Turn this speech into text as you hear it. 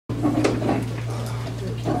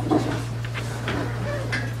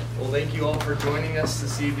thank you all for joining us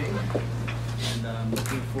this evening, and I'm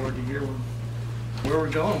looking forward to hear where we're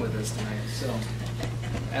going with this tonight. So,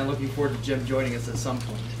 and looking forward to Jim joining us at some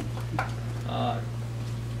point.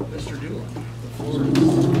 Mr. Doolin, the floor is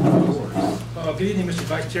yours. Good evening, Mr.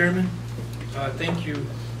 Vice Chairman. Thank you.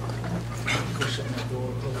 Go shut my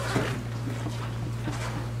door.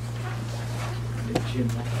 Jim.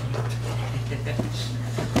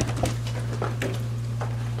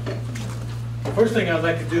 The first thing I'd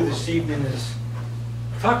like to do this evening is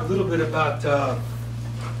talk a little bit about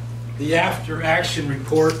the after-action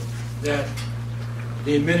report that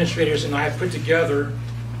the administrators and I put together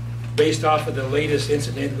based off of the latest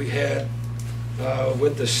incident we had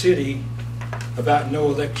with the city about no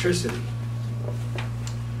electricity.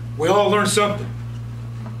 We all learned something.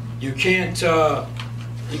 You can't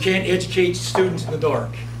educate students in the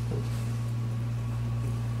dark.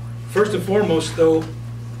 First and foremost, though,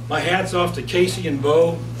 my hat's off to Casey and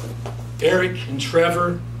Bo, Eric and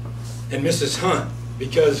Trevor, and Mrs. Hunt,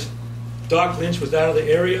 because Doc Lynch was out of the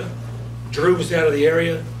area, Drew was out of the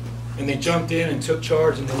area, and they jumped in and took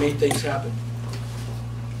charge and they made things happen.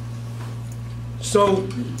 So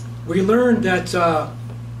we learned that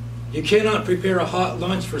you cannot prepare a hot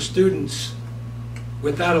lunch for students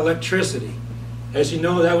without electricity. As you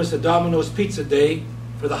know, that was the Domino's Pizza Day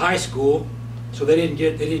for the high school, so they didn't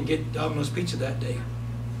get Domino's Pizza that day.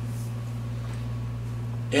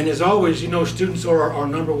 And as always, you know, students are our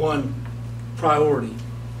number one priority.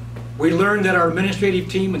 We learned that our administrative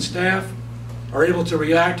team and staff are able to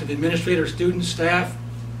react to the administrator, students, staff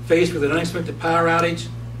faced with an unexpected power outage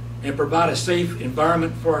and provide a safe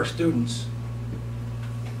environment for our students.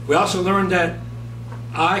 We also learned that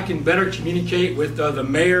I can better communicate with the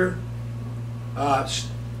mayor,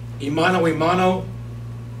 Imano,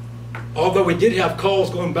 although we did have calls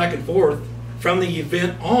going back and forth from the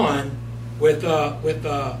event on with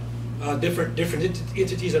different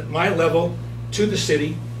entities at my level to the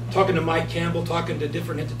city, talking to Mike Campbell, talking to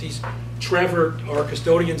different entities. Trevor, our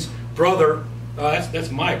custodian's brother, that's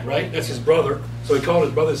Mike, right? That's his brother. So he called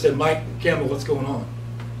his brother and said, "Mike Campbell, what's going on?"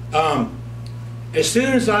 As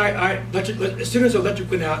soon as electric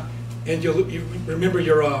went out, and you remember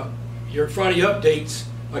your Friday updates,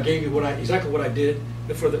 I gave you exactly what I did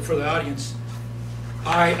for the audience.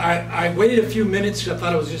 I waited a few minutes. I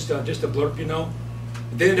thought it was just a blurb, you know.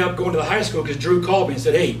 Then ended up going to the high school because Drew called me and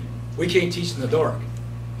said, "Hey, we can't teach in the dark."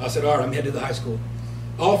 I said, "All right, I'm headed to the high school."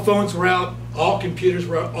 All phones were out, all computers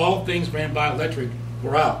were out, all things ran by electric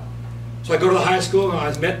were out. So I go to the high school and I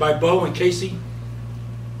was met by Bo and Casey.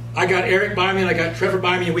 I got Eric by me and I got Trevor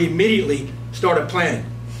by me, and we immediately started planning.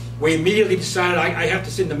 We immediately decided I have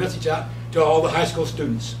to send a message out to all the high school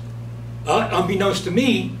students. Unbeknownst to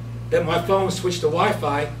me, that my phone switched to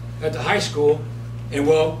Wi-Fi at the high school, and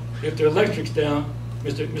well, if their electric's down,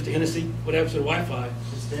 Mr. Hennessy, what happens to the Wi-Fi?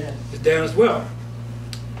 It's down as well.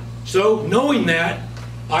 So knowing that,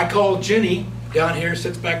 I called Jenny down here,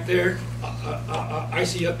 sits back there,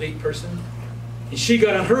 IC update person, and she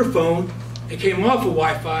got on her phone and came off of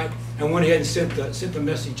Wi-Fi and went ahead and sent the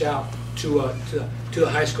message out to the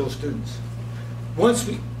high school students. Once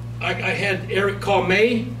I had Eric call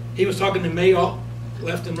May. He was talking to May all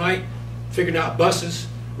left and right, figuring out buses.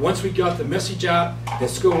 Once we got the message out that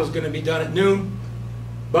school was going to be done at noon,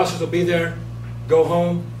 buses will be there, go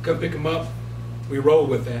home, come pick them up. We rolled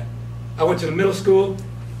with that. I went to the middle school.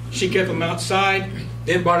 She kept them outside,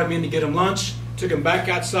 then brought them in to get them lunch, took them back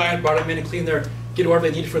outside, brought them in to clean get whatever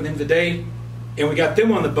they needed for the end of the day, and we got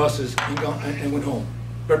them on the buses and went home.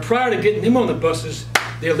 But prior to getting them on the buses,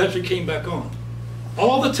 the electric came back on.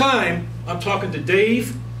 All the time, I'm talking to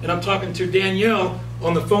Dave and I'm talking to Danielle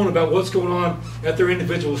on the phone about what's going on at their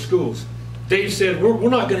individual schools. Dave said, we're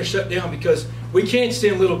not going to shut down because we can't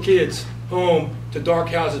send little kids home to dark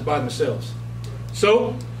houses by themselves.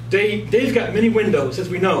 So Dave's got many windows, as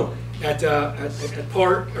we know, at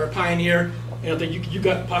Park or Pioneer. And I think you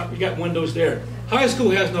got windows there. High school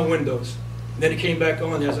has no windows. And then it came back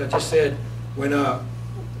on, as I just said, when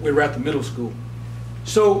we were at the middle school.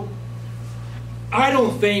 So I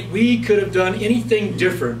don't think we could have done anything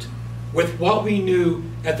different with what we knew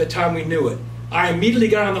at the time we knew it. I immediately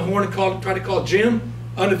got on the horn and tried to call Jim,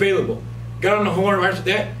 unavailable. Got on the horn right after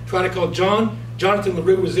that, tried to call John. Jonathan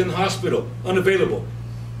LaRue was in the hospital, unavailable.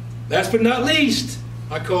 Last but not least,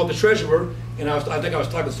 I called the treasurer, and I think I was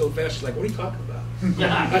talking so fast, she's like, "What are you talking about?"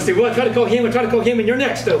 I said, "Well, I tried to call him, and you're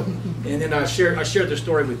next, though." And then I shared the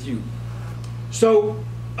story with you. So,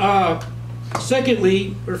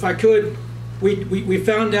 secondly, or if I could, we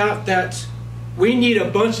found out that we need a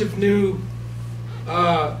bunch of new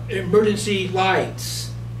emergency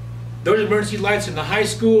lights. those emergency lights in the high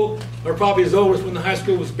school are probably as old as when the high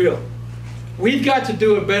school was built. We've got to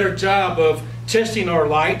do a better job of testing our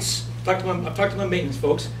lights. I've talked to my maintenance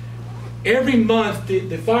folks. Every month,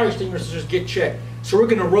 the fire extinguishers get checked. So we're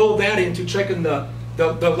going to roll that into checking the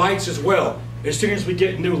lights as well, as soon as we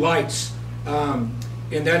get new lights. And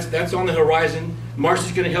that's on the horizon.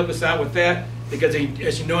 Marcy's going to help us out with that, because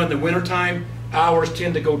as you know, in the wintertime, hours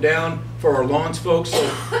tend to go down for our lawns folks.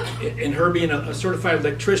 So, and her being a certified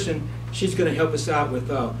electrician, she's going to help us out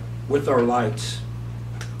with our lights.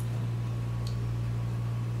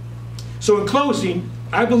 So in closing,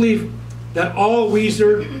 I believe that all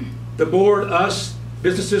Weiser, the board, us,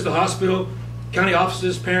 businesses, the hospital, county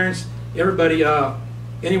offices, parents, everybody,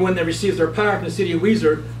 anyone that receives their power from the city of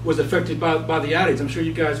Weiser was affected by the outage. I'm sure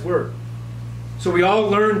you guys were. So we all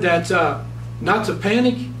learned that not to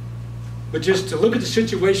panic, but just to look at the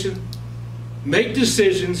situation, make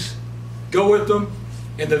decisions, go with them,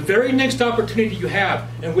 and the very next opportunity you have,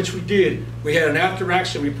 and which we did, we had an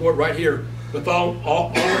after-action report right here with all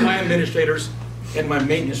of my administrators and my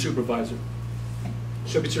maintenance supervisor.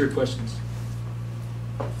 She'll get to your questions.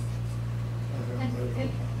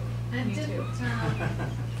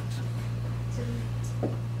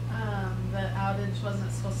 The outage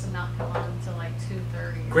wasn't supposed to not come on until like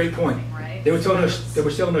 2:30. Great point. Right? They were telling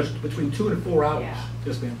us between 2 and 4 hours. Yeah.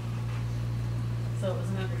 Yes, ma'am. So it was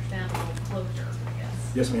an understandable closure, I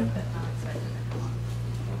guess. Yes, ma'am. But not expected to come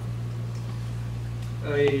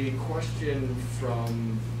on. A question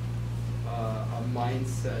from a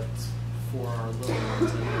mindset for our little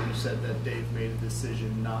ones. I know you said that Dave made a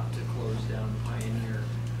decision not to close down Pioneer,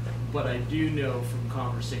 but I do know from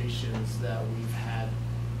conversations that we've had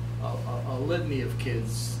a litany of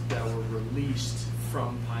kids that were released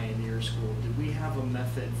from Pioneer School. Do we have a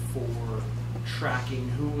method for tracking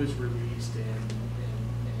who was released, and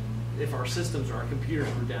if our systems or our computers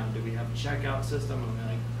were down, do we have a checkout system? I mean,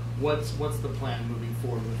 like, what's the plan moving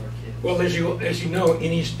forward with our kids? Well, as you know,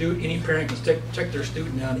 any parent can check their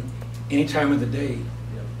student out any time of the day.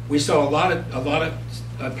 Yep. We saw a lot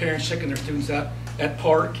of parents checking their students out at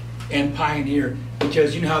Park and Pioneer,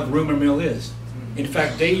 because you know how the rumor mill is. In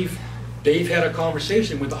fact, Dave had a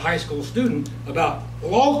conversation with a high school student about,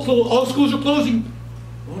 all schools are closing.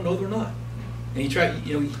 Well, no, they're not. And he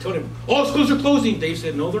told him, all schools are closing. Dave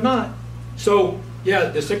said, no, they're not. So, yeah,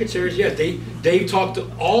 the secretaries, yeah, Dave talked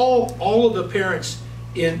to all of the parents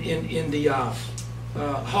in the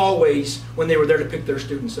hallways when they were there to pick their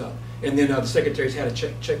students up. And then the secretaries had a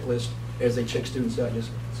checklist as they check students out. Yes,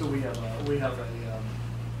 sir. So we have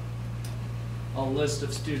a list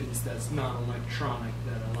of students that's not electronic,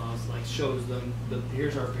 that shows them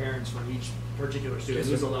here's our parents for each particular student.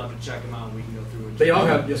 Yes, who's allowed to check them out, and we can go through it. They all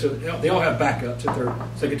have, yes, sir. They all have backups. If their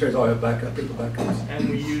secretaries all have people backups. And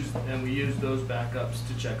we use those backups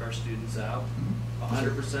to check our students out.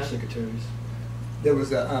 100%. Secretaries. There was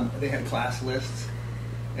they had class lists,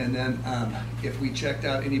 and then if we checked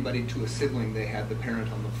out anybody to a sibling, they had the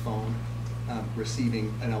parent on the phone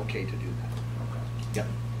receiving an okay to do that. Okay. Yep.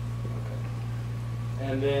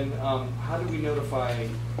 And then, how do we notify,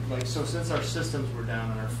 so since our systems were down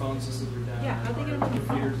and our phone systems were down, Yeah, how they and get our on the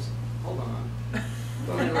computers, hold on.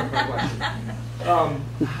 Don't interrupt my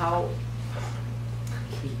question. How,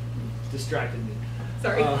 distracted me.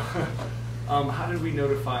 Sorry. How did we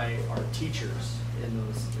notify our teachers in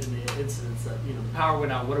the incidents that, the power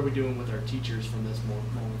went out? What are we doing with our teachers from this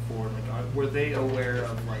moment forward? Were they aware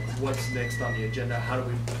of what's next on the agenda? How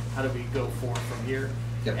do we go forward from here?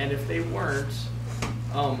 Yep. And if they weren't,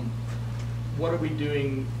 what are we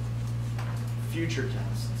doing future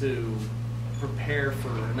tests to prepare for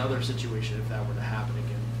another situation if that were to happen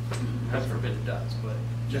again? Heaven forbid it does, but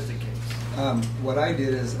just in case. What I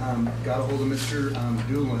did is got a hold of Mr.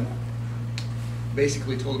 Doolin,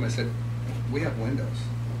 basically told him, I said, we have windows.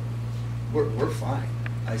 We're fine.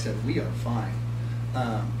 I said, we are fine.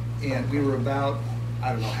 And we were about,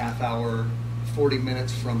 I don't know, half hour, 40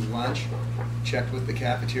 minutes from lunch. Checked with the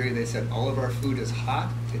cafeteria. They said all of our food is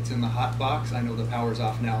hot. It's in the hot box. I know the power's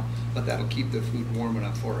off now, but that'll keep the food warm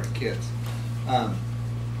enough for our kids.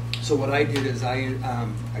 So what I did is I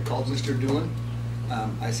called Mr. Doolin.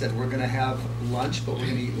 I said, we're going to have lunch, but we're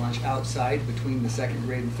going to eat lunch outside between the 2nd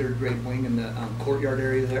grade and 3rd grade wing in the courtyard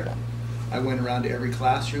area there. I went around to every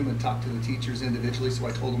classroom and talked to the teachers individually, so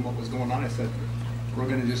I told them what was going on. I said, we're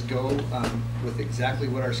going to just go with exactly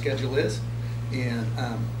what our schedule is. And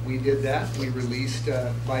we did that. We released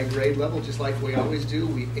by grade level, just like we always do.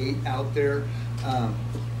 We ate out there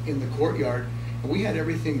in the courtyard. And we had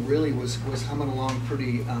everything really was humming along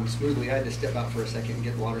pretty smoothly. I had to step out for a second and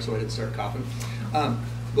get water so I didn't start coughing.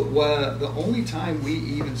 But the only time we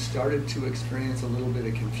even started to experience a little bit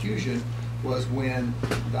of confusion was when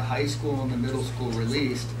the high school and the middle school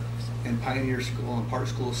released and Pioneer School and Park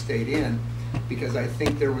School stayed in, because I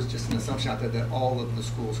think there was just an assumption out there that all of the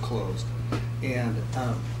schools closed. And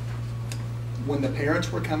when the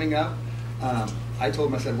parents were coming up, I told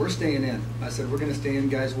them, I said, we're staying in. I said, we're going to stay in,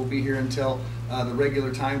 guys. We'll be here until the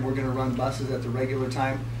regular time. We're going to run buses at the regular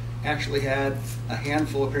time. Actually had a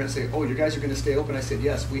handful of parents say, oh, you guys are going to stay open? I said,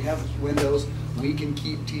 yes, we have windows. We can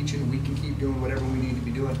keep teaching. We can keep doing whatever we need to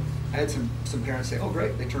be doing. I had some parents say, oh,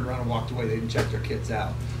 great. They turned around and walked away. They didn't check their kids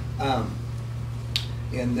out.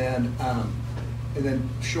 And then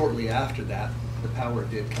shortly after that, the power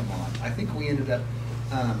did come on. I think we ended up,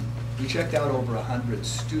 we checked out over 100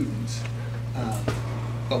 students,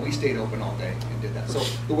 but we stayed open all day and did that. So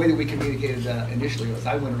the way that we communicated initially was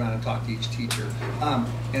I went around and talked to each teacher.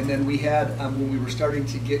 And then we had, when we were starting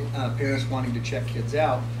to get parents wanting to check kids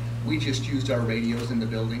out, we just used our radios in the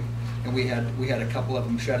building. And we had a couple of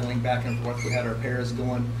them shuttling back and forth. We had our pairs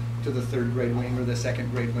going to the 3rd grade wing or the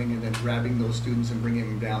 2nd grade wing and then grabbing those students and bringing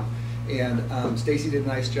them down. And Stacy did a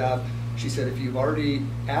nice job. She said, if you've already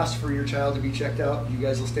asked for your child to be checked out, you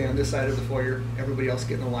guys will stay on this side of the foyer. Everybody else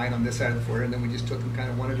get in a line on this side of the foyer. And then we just took them kind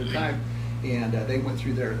of one at a time. And they went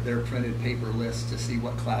through their printed paper list to see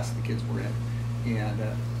what class the kids were in.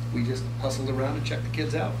 And we just hustled around and checked the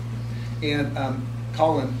kids out. And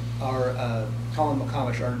Colin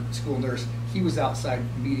McComish, our school nurse, he was outside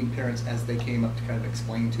meeting parents as they came up to kind of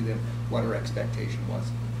explain to them what our expectation was.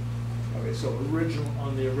 Okay, so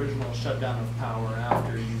on the original shutdown of power,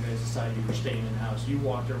 after you guys decided you were staying in-house, you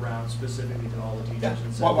walked around specifically to all the teachers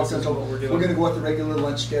and said, this is what we're doing. We're going to go with the regular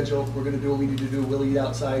lunch schedule. We're going to do what we need to do. We'll eat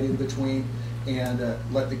outside in between and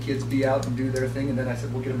let the kids be out and do their thing. And then I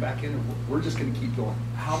said, we'll get them back in, and we're just going to keep going.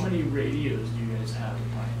 How many radios do you guys have in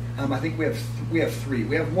Pioneer? I think we have 3.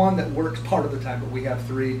 We have one that works part of the time, but we have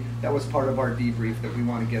 3. That was part of our debrief that we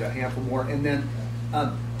want to get a handful more. And then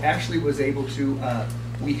actually was able to,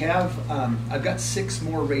 we have, I've got 6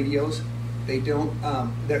 more radios. They don't,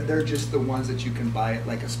 they're just the ones that you can buy at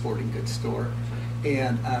like a sporting goods store.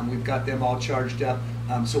 And we've got them all charged up.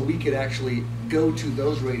 So we could actually go to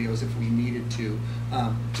those radios if we needed to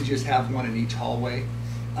just have one in each hallway.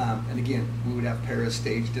 And again, we would have paras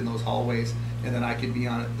staged in those hallways, and then I could be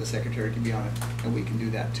on it, the secretary could be on it, and we can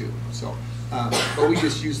do that too. So, but we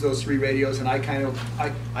just use those 3 radios, and I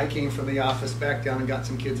came from the office back down and got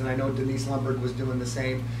some kids, and I know Denise Lumberg was doing the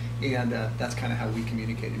same, and that's kind of how we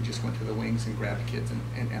communicated. Just went to the wings and grabbed the kids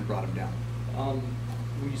and brought them down.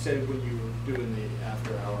 You said when you were doing the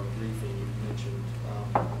after-hour briefing, you mentioned,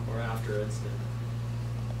 or after incident,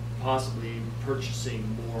 possibly purchasing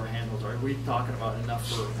more handles. Are we talking about enough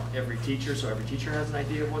for every teacher, so every teacher has an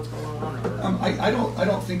idea of what's going on? Or? I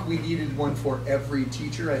don't think we needed one for every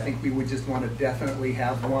teacher. I think we would just want to definitely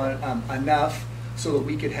have one enough so that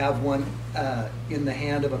we could have one in the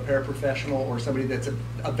hand of a paraprofessional or somebody that's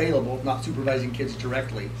available, not supervising kids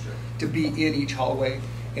directly, to be in each hallway.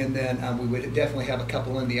 And then we would definitely have a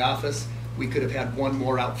couple in the office. We could have had one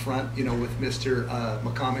more out front, with Mr.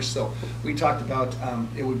 McComish. So we talked about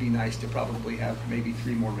it would be nice to probably have maybe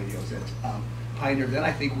 3 more radios at Pioneer. Then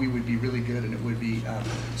I think we would be really good, and it would be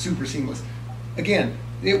super seamless. Again,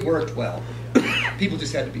 it worked well. People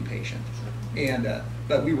just had to be patient, and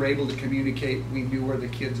but we were able to communicate. We knew where the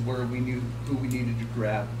kids were. We knew who we needed to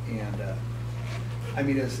grab, and I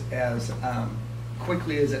mean, as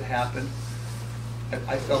quickly as it happened,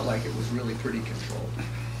 I felt like it was really pretty controlled.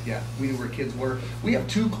 Yeah, we knew where kids were. We have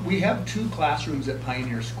two classrooms at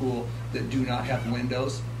Pioneer School that do not have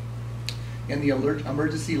windows, and the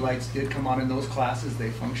emergency lights did come on in those classes. They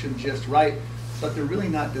function just right, but they're really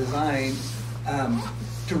not designed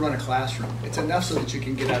to run a classroom. It's enough so that you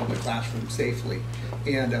can get out of the classroom safely.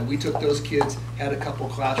 And we took those kids, had a couple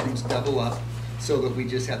classrooms double up, so that we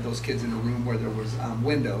just had those kids in a room where there was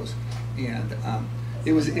windows. And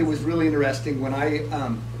it was really interesting when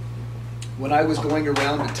I was going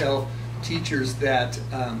around to tell teachers that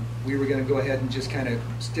we were going to go ahead and just kind of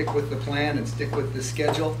stick with the plan and stick with the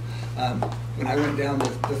schedule. When I went down the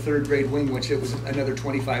 3rd grade wing, which it was another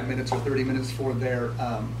 25 minutes or 30 minutes for their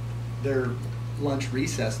lunch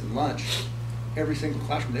recess and lunch, every single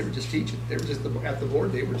classroom, they were just teaching. They were just at the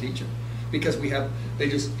board, they were teaching. Because they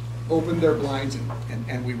just opened their blinds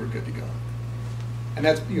and we were good to go. And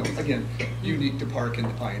that's, again, unique to Park and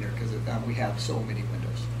to Pioneer because we have so many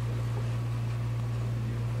windows.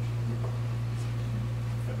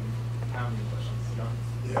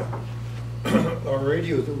 Yeah. Our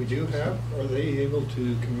radios that we do have, are they able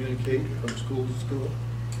to communicate from school to school?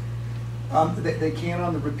 They can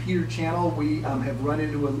on the repeater channel. We have run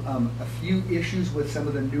into a few issues with some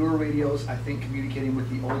of the newer radios, I think communicating with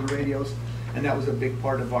the older radios, and that was a big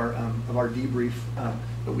part of our debrief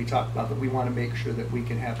that we talked about, that we want to make sure that we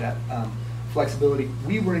can have that flexibility.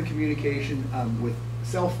 We were in communication with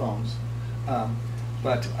cell phones,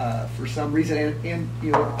 but for some reason, and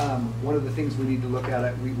you know, one of the things we need to look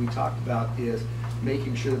at, we talked about, is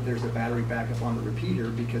making sure that there's a battery backup on the repeater,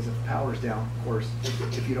 because if power's down, of course,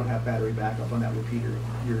 if you don't have battery backup on that repeater,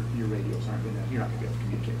 your radios aren't gonna, you're not gonna be able to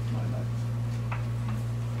communicate with one another.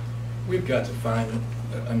 We've got to find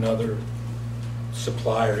another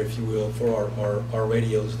supplier, if you will, for our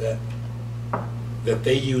radios that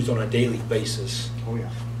they use on a daily basis. Oh,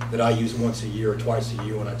 yeah. That I use once a year or twice a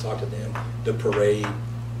year when I talk to them, the parade,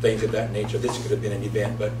 things of that nature. This could have been an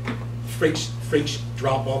event, but freaks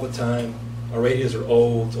drop all the time. Our radios are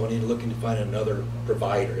old, so I need to look into finding another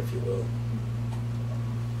provider, if you will.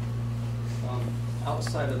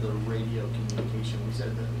 Outside of the radio communication, we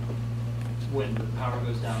said that when the power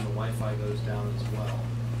goes down, the Wi-Fi goes down as well.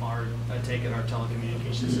 I take it our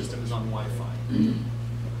telecommunication system is on Wi-Fi.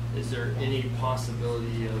 Is there any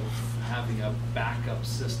possibility of having a backup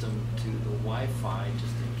system to the Wi-Fi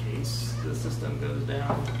just in case the system goes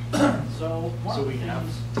down? So we have.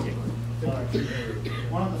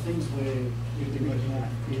 One of the things we've been looking at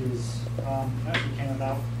is actually came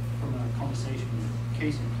about from a conversation with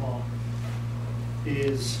Casey and Clark,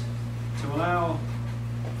 is to allow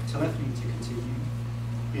telephony to continue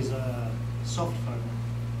is a soft phone,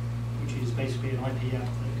 which is basically an IP app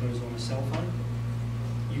that goes on a cell phone.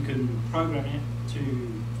 You can program it to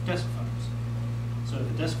desk phones. So if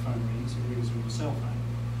a desk phone rings, it rings with a cell phone.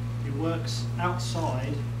 It works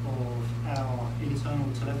outside of our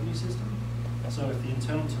internal telephony system. So if the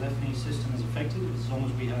internal telephony system is affected, as long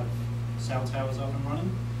as we have cell towers up and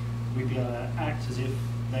running, we'd be able to act as if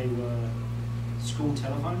they were school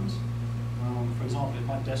telephones. For example, if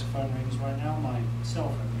my desk phone rings right now, my cell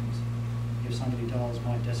phone rings. If somebody dials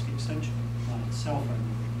my desk extension, my cell phone will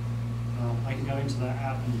ring. I can go into that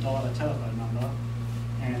app and dial a telephone number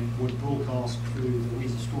and would broadcast through the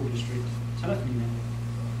Weiser School District telephony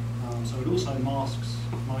network. So it also masks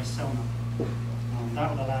my cell number.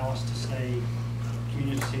 That would allow us to stay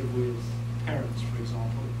communicative with parents, for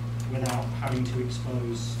example, without having to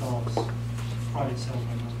expose staff's private cell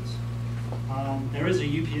phone numbers. There is a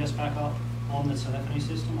UPS backup on the telephony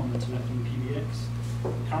system, on the telephony PBX.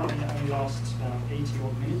 Currently it only lasts about 80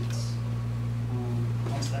 odd minutes.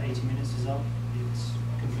 Once that 80 minutes is up, it's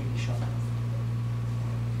completely shut down.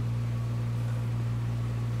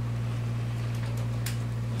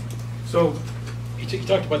 So, you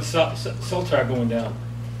talked about the cell tower going down.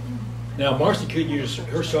 Now, Marcy couldn't use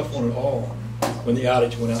her cell phone at all when the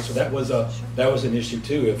outage went out, so that was an issue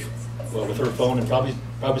too. With her phone and probably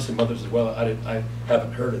some others as well. I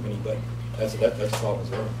haven't heard of any, but that's a problem as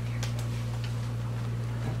well.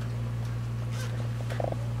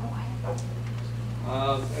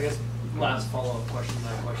 I guess last follow-up question to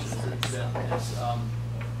that question is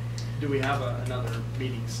do we have another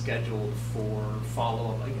meeting scheduled for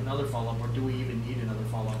follow-up, like another follow-up, or do we even need another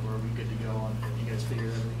follow-up, or are we good to go on? Have you guys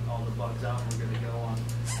figured all the bugs out and we're good to go on?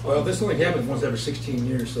 Well, this only happens once every 16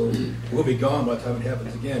 years, so we'll be gone by the time it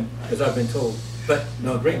happens again, as I've been told. But,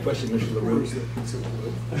 no, great question, Mr. LaRue.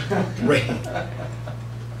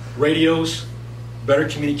 Radios, better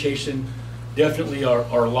communication, definitely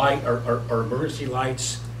our emergency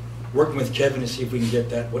lights, working with Kevin to see if we can get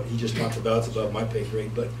that, what he just talked about. It's above my pay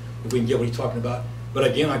grade, but if we can get what he's talking about. But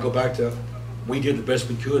again, I go back to, we did the best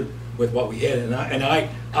we could with what we had, and I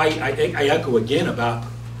echo again about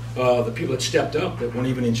the people that stepped up that weren't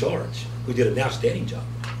even in charge, who did an outstanding job.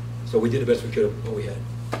 So we did the best we could with what we had.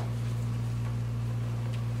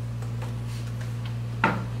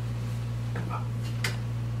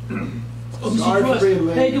 Sorry for being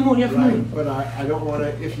late. Hey, good morning, afternoon. Right, but I don't want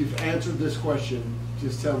to, if you've answered this question,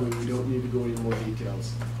 just tell me, we don't need to go into more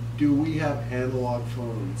details. Do we have analog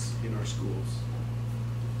phones in our schools?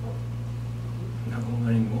 Not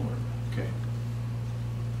anymore, Okay.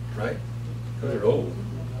 right? Because they're old.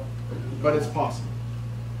 But it's possible.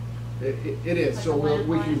 It is, so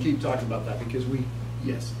we can keep talking about that because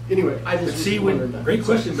yes. Anyway, I But just see, wondered that. great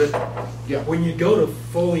question, but Yeah. when you go to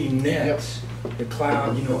fully net, the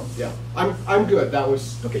cloud, you know. Yeah, I'm good, that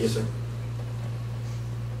was. Okay, yes, sir.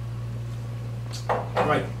 All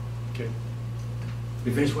right, Okay,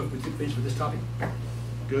 we finished with this topic?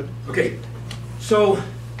 good. Okay, so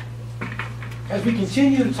as we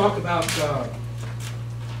continue to talk about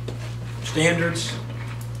standards,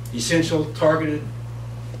 essential, targeted,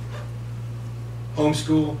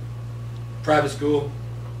 homeschool, private school,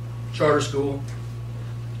 charter school,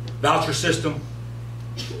 voucher system.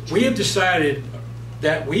 We have decided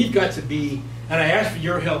that we've got to be, and I ask for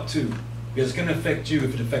your help too, because it's going to affect you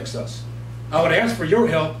if it affects us. I would ask for your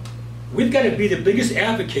help. We've got to be the biggest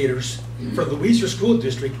advocates for the Weiser School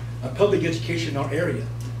District of public education in our area.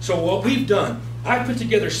 So what we've done, I put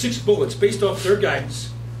together 6 bullets based off their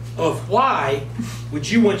guidance of why would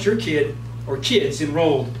you want your kid or kids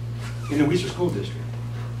enrolled in the Weiser School District.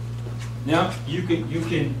 Now you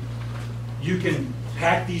can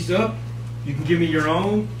hack these up. You can give me your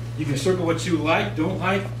own. You can circle what you like, don't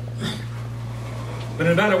like. But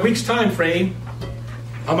in about a week's time frame,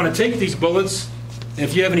 I'm going to take these bullets, and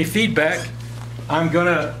if you have any feedback, I'm going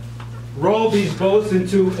to roll these bullets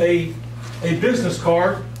into a business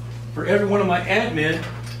card for every one of my admin,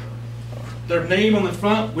 their name on the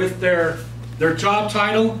front with their job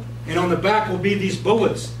title, and on the back will be these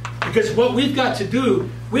bullets. Because what we've got to do,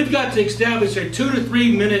 we've got to establish a 2 to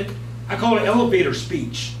 3 minute, I call it elevator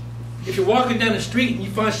speech. If you're walking down the street and you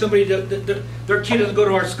find somebody that their kid doesn't go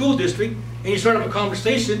to our school district, and you start up a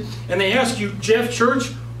conversation, and they ask you, Jeff Church,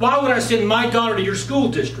 why would I send my daughter to your school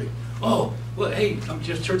district? Oh, well, hey, I'm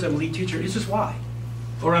Jeff Church, I'm a lead teacher. This is why.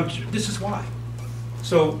 Or this is why.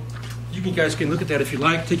 So you guys can look at that if you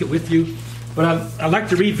like, take it with you. But I'd like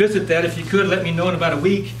to revisit that. If you could, let me know in about a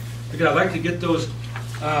week, because I'd like to get those.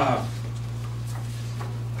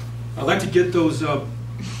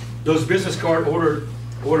 Those business card ordered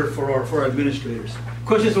for our administrators.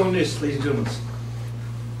 Questions on this, ladies and gentlemen?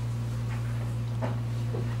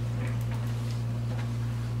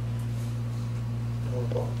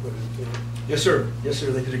 Yes, sir. Yes,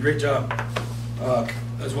 sir. They did a great job,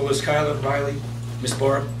 as well as Kyla, Riley, Miss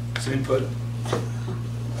Barb, some input.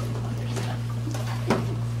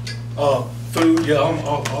 Food, yeah,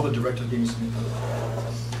 all the directors gave me some input.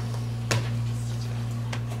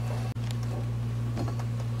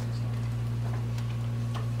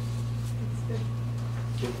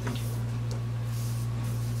 Okay, thank you.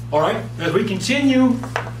 All right, as we continue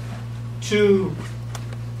to,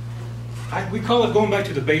 we call it going back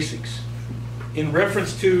to the basics, in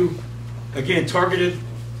reference to, again, targeted,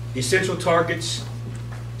 essential targets,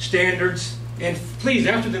 standards, and please,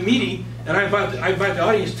 after the meeting, and I invite the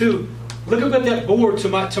audience too, look up at that board to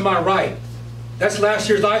my right. That's last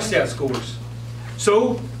year's ISAT scores.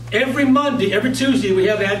 So every Monday, every Tuesday, we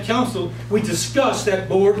have Ad Council. We discuss that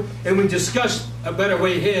board, and we discuss a better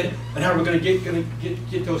way ahead and how we're going to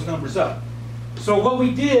get those numbers up. So what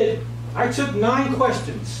we did, I took 9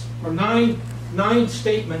 questions, or nine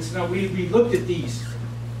statements. Now we looked at these.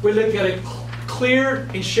 We looked at a clear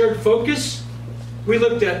and shared focus. We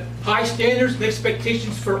looked at high standards and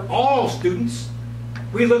expectations for all students.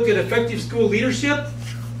 We looked at effective school leadership.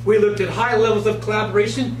 We looked at high levels of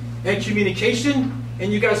collaboration and communication.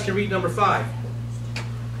 And you guys can read number 5.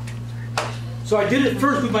 So I did it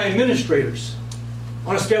first with my administrators.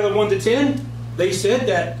 On a scale of 1 to 10, they said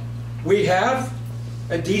that we have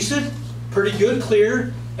a decent, pretty good,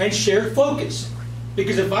 clear, and shared focus.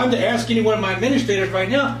 Because if I'm to ask any one of my administrators right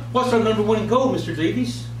now, what's our number 1 goal, Mr.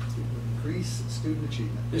 Davies? Increase student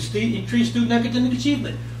achievement. Increase student academic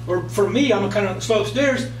achievement. Or for me, I'm kind of slow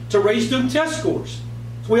upstairs, to raise student test scores.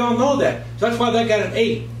 So we all know that. So that's why that got an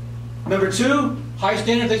 8. Number 2, high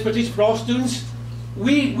standards expectations for all students.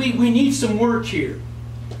 We need some work here.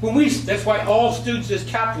 That's why all students is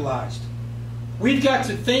capitalized. We've got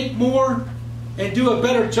to think more and do a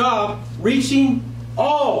better job reaching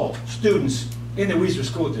all students in the Weiser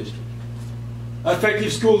School District.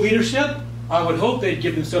 Effective school leadership, I would hope they'd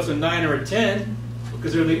give themselves a 9 or a 10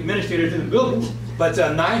 because they're the administrators in the buildings. But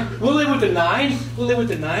 9, we'll live with the 9. We'll live with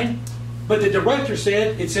the 9. But the director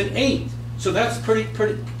said it's an 8. So that's pretty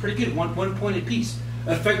good, one point apiece.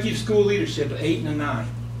 Effective school leadership, an 8 and a 9.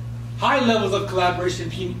 High levels of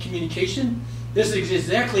collaboration and communication. This is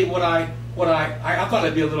exactly what I thought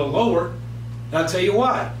I'd be a little lower. And I'll tell you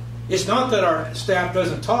why. It's not that our staff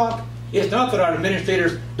doesn't talk. It's not that our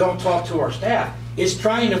administrators don't talk to our staff. It's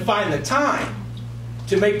trying to find the time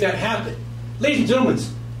to make that happen. Ladies and gentlemen,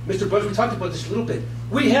 Mr. Bush, we talked about this a little bit.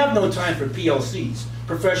 We have no time for PLCs,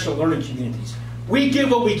 professional learning communities. We get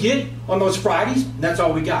what we get on those Fridays, and that's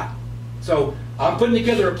all we got. So I'm putting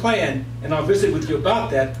together a plan, and I'll visit with you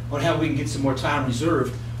about that on how we can get some more time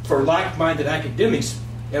reserved for like-minded academics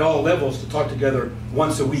at all levels to talk together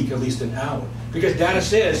once a week, at least an hour. Because data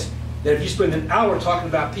says that if you spend an hour talking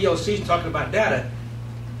about PLCs and talking about data,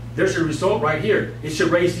 there's your result right here. It should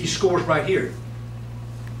raise these scores right here.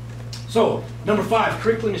 So, number 5,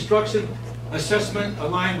 curriculum instruction, assessment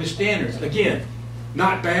aligned with standards. Again,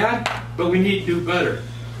 not bad, but we need to do better.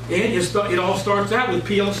 And it all starts out with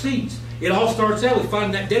PLCs. It all starts out with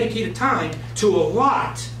finding that dedicated time to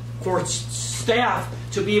allot for staff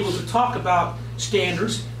to be able to talk about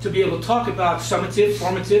standards, to be able to talk about summative,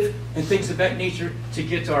 formative, and things of that nature to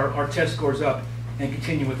get our test scores up and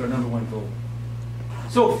continue with our #1 goal.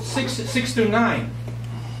 So 6 through 9,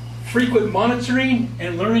 frequent monitoring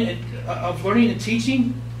and learning and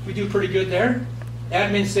teaching. We do pretty good there.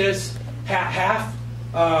 Admin says half.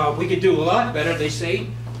 We could do a lot better, they say.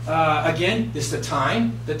 Again, it's the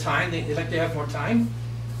time. They like to have more time.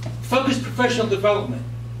 Focused professional development.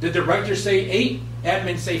 The directors say 8,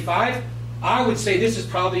 admin say 5. I would say this is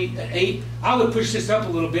probably an 8. I would push this up a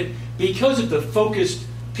little bit because of the focused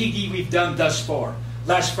PD we've done thus far.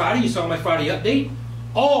 Last Friday, you saw my Friday update.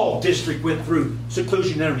 All district went through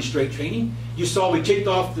seclusion and restraint training. You saw we kicked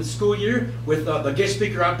off the school year with the guest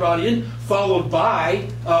speaker I brought in, followed by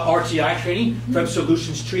RTI training from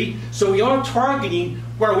Solutions Tree. So we are targeting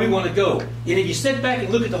where we want to go. And if you sit back and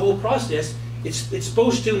look at the whole process, it's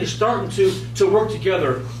supposed to and it's starting to work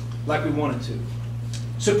together like we want it to.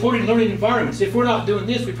 Supporting learning environments. If we're not doing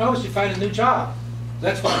this, we probably should find a new job.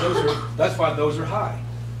 That's why those are high.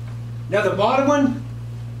 Now the bottom one,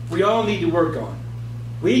 we all need to work on.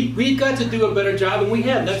 We've got to do a better job, and we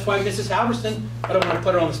have. That's why Mrs. Halverson, I don't want to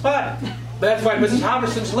put her on the spot, but that's why Mrs.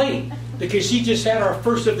 Halverson's late, because she just had our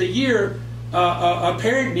first of the year a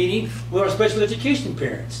parent meeting with our special education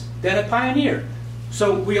parents down at Pioneer.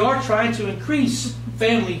 So we are trying to increase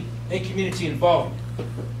family and community involvement.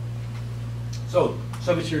 So,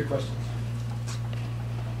 subject to your questions.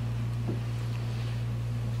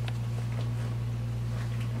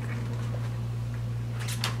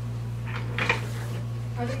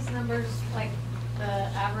 Are these numbers like the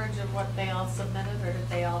average of what they all submitted, or did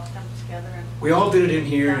they all come together? And We all did it in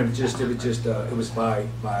here, and it was by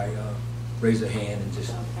raise a hand and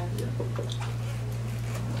just okay.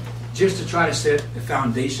 just to try to set a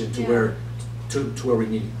foundation to Yeah. where we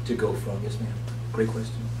need to go from. Yes, ma'am. Great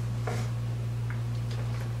question.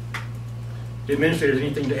 The administrators,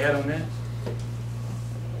 anything to add on that?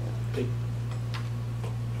 Okay.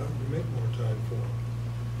 How do we make more time for them?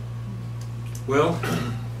 Well,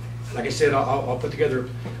 like I said, I'll put together.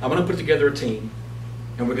 I'm going to put together a team,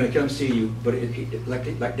 and we're going to come see you. But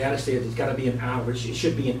like Data said, it's got to be an hour. It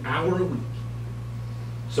should be an hour a week.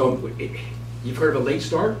 So you've heard of a late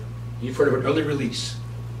start. You've heard of an early release.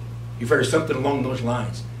 You've heard of something along those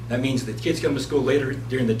lines. That means that kids come to school later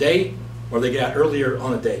during the day, or they get out earlier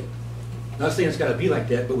on a day. Not saying it's got to be like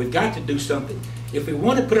that, but we've got to do something. If we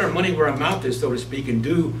want to put our money where our mouth is, so to speak, and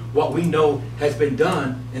do what we know has been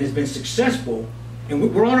done and has been successful, and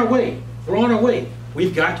we're on our way. We're on our way.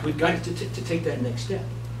 We've got to take that next step,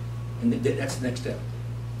 and that's the next step.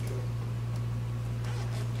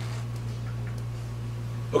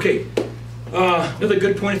 Okay, another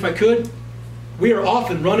good point, if I could. We are off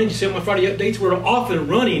and running. You see on my Friday updates, we're off and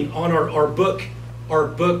running on our book.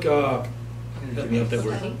 Let me have that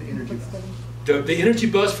word. The energy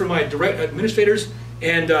bus for my direct administrators,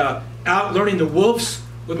 and out learning the wolves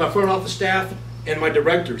with my front office staff and my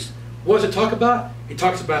directors. What does it talk about? It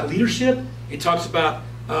talks about leadership. It talks about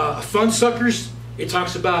fun suckers. It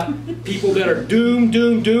talks about people that are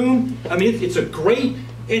doom. I mean, it's a great,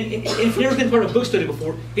 and if you've never been part of a book study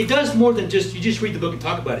before, it does more than just, you just read the book and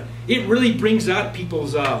talk about it. It really brings out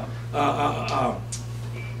people's talk,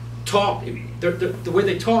 the way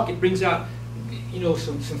they talk. It brings out, you know,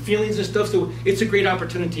 some feelings and stuff. So it's a great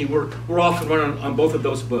opportunity, and we're off and running on both of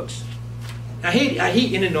those books. I hate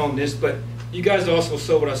ending on this, but you guys also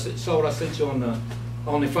saw what I sent you on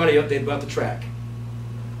the Friday update about the track.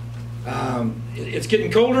 It's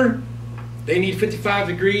getting colder. They need 55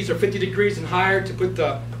 degrees or 50 degrees and higher to put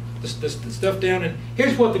the stuff down. And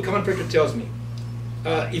here's what the contractor tells me: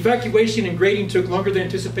 evacuation and grading took longer than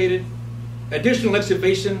anticipated. Additional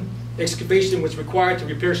excavation was required to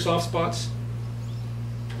repair soft spots.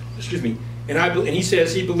 Excuse me, and he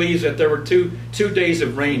says he believes that there were two days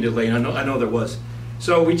of rain delay. And I know there was.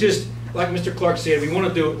 So we just, like Mr. Clark said, we want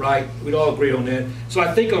to do it right. We'd all agree on that. So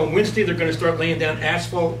I think on Wednesday they're going to start laying down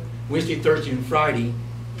asphalt. Wednesday, Thursday, and Friday,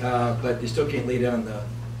 but they still can't lay down the,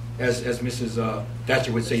 as Mrs.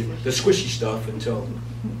 Thatcher would say, the squishy stuff until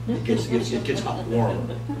it gets hot,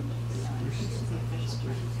 warmer.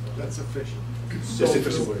 That's official. That's the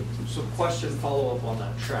official word. So question, follow up on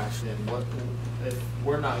that track then. What if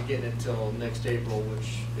we're not getting it till next April,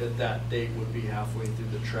 which at that date would be halfway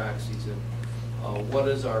through the track season? What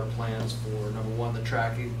is our plans for, number one, the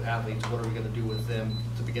track athletes? What are we going to do with them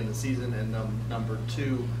to begin the season? And number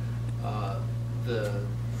two, the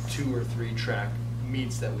 2 or 3 track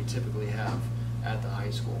meets that we typically have at the high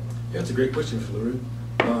school? Yeah, that's a great question, Fleuru.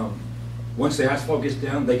 Once the asphalt gets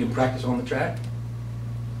down, they can practice on the track.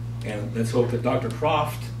 And let's hope that Dr.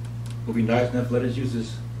 Croft will be nice enough to let us use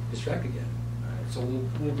his track again. So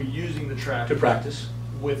we'll be using the track. To practice.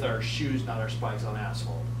 With our shoes, not our spikes on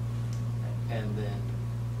asphalt. And then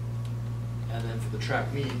for the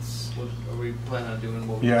track meets, what are we planning on doing?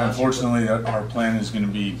 What we Yeah, last year? unfortunately, our plan is going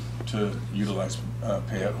to be to utilize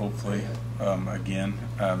pay-it, hopefully, again.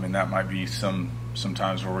 And that might be some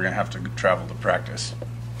times where we're going to have to travel to practice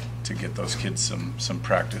to get those kids some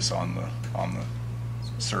practice on the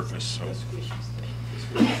surface. So,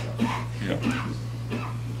 yeah.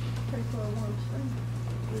 Yeah.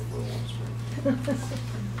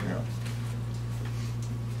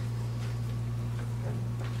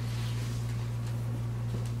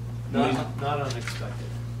 Not unexpected.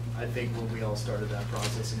 I think when we all started that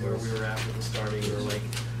process and where we were at with the starting, we were like,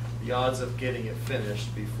 the odds of getting it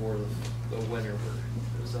finished before the winter were,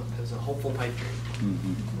 it was a hopeful pipe dream.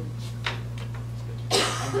 Mm-hmm.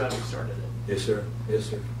 I'm glad we started it. Yes, sir. Yes,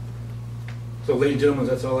 sir. So, ladies and gentlemen,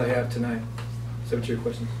 that's all I have tonight. Subject to your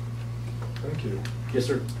questions. Thank you. Yes,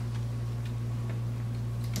 sir.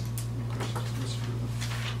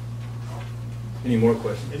 Any more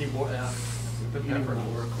questions? Any more? Any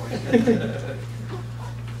more questions?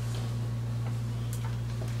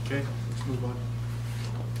 Okay, let's move on.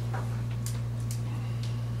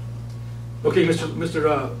 Okay,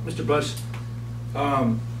 Mr. Bush.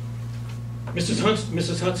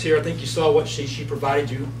 Mrs. Hunt's here. I think you saw what she provided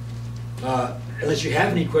you. Unless you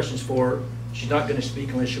have any questions for her, she's not going to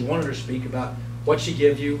speak unless you wanted her to speak about what she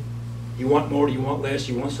gave you. You want more? Do you want less?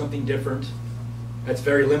 You want something different? That's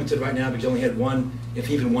very limited right now because you only had one, if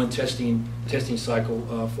even one, testing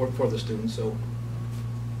cycle for the students. So.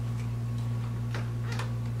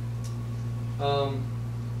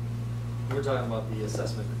 We're talking about the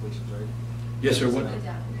assessment completions, right? Yes, sir. What?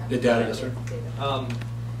 The data, yes, sir.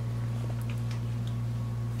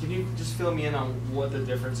 Can you just fill me in on what the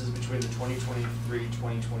difference is between the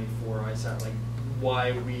 2023-2024 ISAT? Like,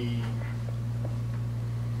 why we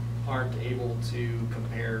aren't able to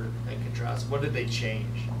compare and contrast? What did they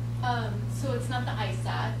change? So it's not the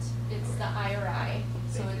ISAT, it's the IRI.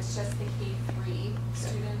 So it's just the K-3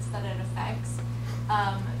 students that it affects.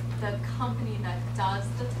 The company that does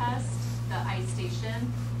the test, the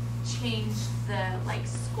iStation, changed the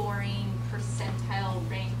scoring percentile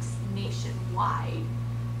ranks nationwide.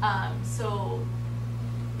 So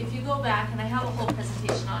if you go back, and I have a whole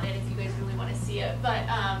presentation on it if you guys really want to see it, but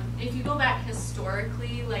if you go back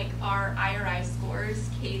historically, our IRI scores,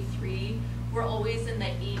 K-3, were always in the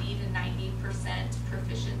 80 to 90%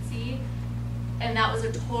 proficiency, and that was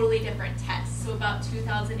a totally different test. So about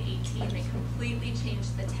 2018, they completely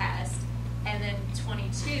changed the test, and then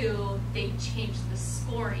 22, they changed the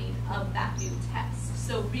scoring of that new test.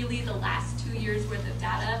 So really the last 2 years worth of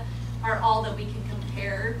data are all that we can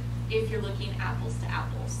compare if you're looking apples to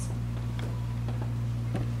apples.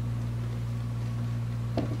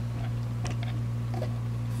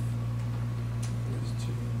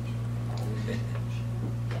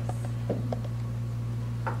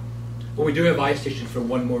 Well, we do have iStation for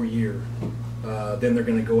one more year. Then they're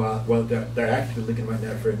going to go out. Well, they're actually looking right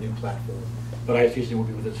now for a new platform, but iStation will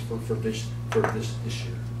be with us for this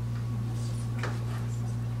year.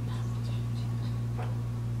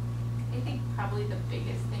 I think probably the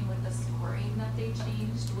biggest thing with the scoring that they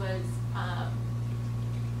changed was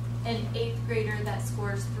an 8th grader that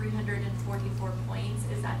scores 344 points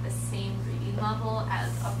is at the same reading level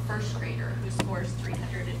as a 1st grader who scores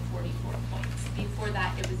 344 points. Before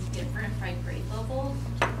that, it was different by grade level.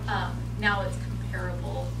 Now it's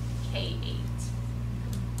comparable K-8.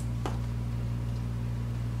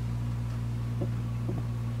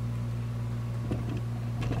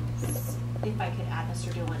 If I could add,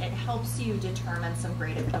 Mr. Doolin, it helps you determine some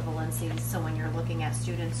grade equivalencies. So when you're looking at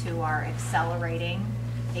students who are accelerating,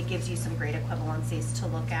 it gives you some grade equivalencies to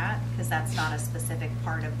look at, because that's not a specific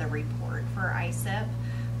part of the report for ISIP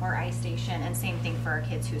or iStation. And same thing for our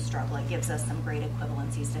kids who struggle. It gives us some grade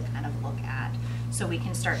equivalencies to kind of look at. So we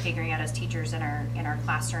can start figuring out as teachers in our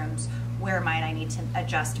classrooms, where might I need to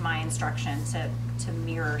adjust my instruction to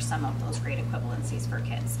mirror some of those grade equivalencies for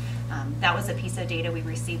kids. That was a piece of data we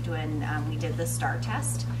received when we did the STAR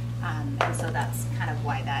test. And so that's kind of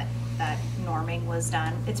why that norming was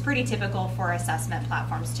done. It's pretty typical for assessment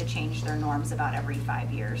platforms to change their norms about every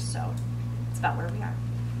 5 years. So it's about where we are.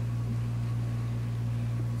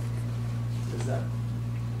 Does that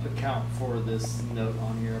account for this note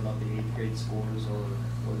on here about the 8th grade scores, or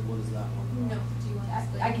what is that one? No, do you want to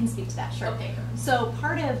explain? I can speak to that, sure. Okay. So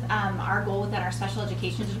part of our goal within our special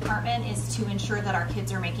education department is to ensure that our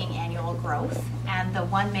kids are making annual growth. And the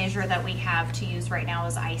one measure that we have to use right now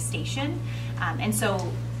is iStation. And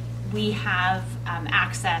so we have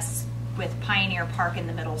access with Pioneer Park in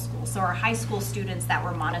the middle school. So our high school students that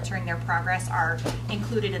were monitoring their progress are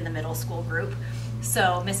included in the middle school group.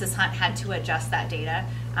 So Mrs. Hunt had to adjust that data.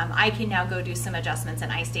 I can now go do some adjustments in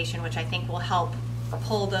iStation, which I think will help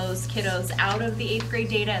pull those kiddos out of the 8th grade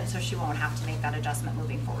data, and so she won't have to make that adjustment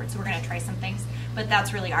moving forward. So we're going to try some things, but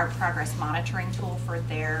that's really our progress monitoring tool for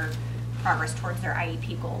their progress towards their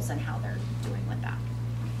IEP goals and how they're doing with that.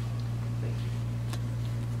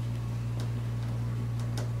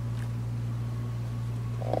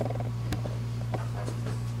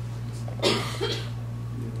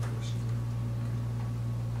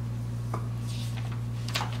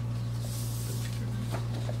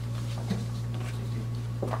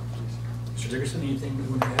 Mr. Dickerson, anything you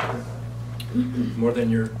want to add? More than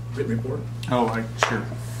your written report? Oh, sure.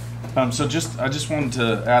 So I just wanted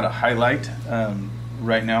to add a highlight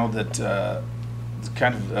right now that it's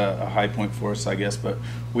kind of a high point for us, I guess, but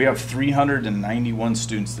we have 391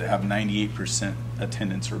 students that have 98%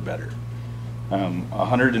 attendance or better.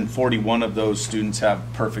 141 of those students have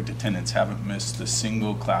perfect attendance, haven't missed a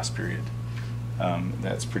single class period.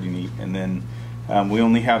 That's pretty neat. And then we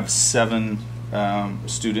only have 7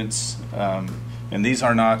 students, and these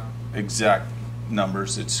are not exact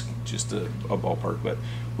numbers, it's just a ballpark, but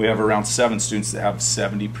we have around 7 students that have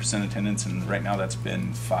 70% attendance, and right now that's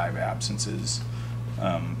been 5 absences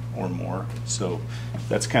or more. So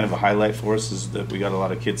that's kind of a highlight for us, is that we got a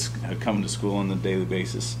lot of kids coming to school on a daily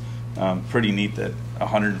basis. Pretty neat that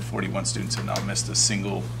 141 students have not missed a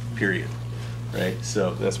single period, right?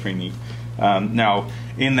 So that's pretty neat. Now,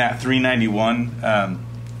 in that 391,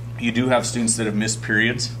 you do have students that have missed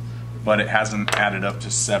periods, but it hasn't added up to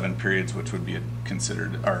 7 periods, which would be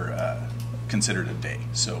considered a day.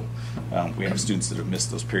 So we have students that have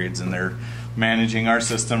missed those periods, and they're managing our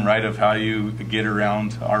system, right, of how you get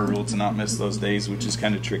around our rule to not miss those days, which is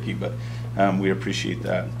kind of tricky, but we appreciate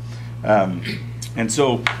that. And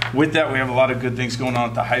so with that, we have a lot of good things going on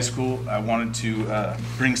at the high school. I wanted to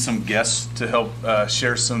bring some guests to help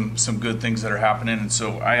share some good things that are happening. And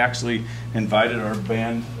so I actually invited our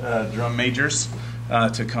band drum majors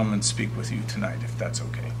to come and speak with you tonight, if that's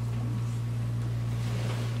okay.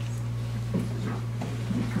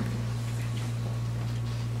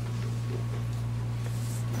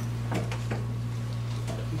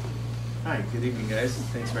 Hi, good evening, guys.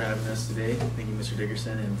 Thanks for having us today. Thank you, Mr.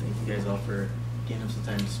 Dickerson, and thank you guys all for giving us some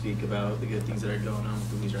time to speak about the good things that are going on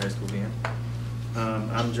with the Weiser High School Band.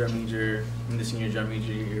 I'm the senior drum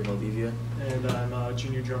major here at Valdivia. And I'm a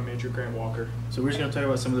junior drum major, Grant Walker. So we're just going to talk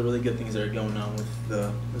about some of the really good things that are going on with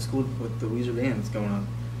the school, with the Weiser Band that's going on.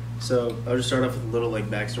 So I'll just start off with a little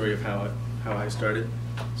backstory of how I started.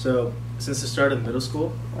 So since the start of middle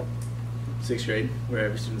school, 6th grade, where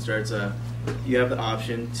every student starts, you have the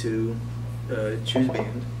option to choose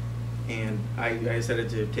band, and I decided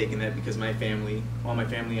to have taken that because my family,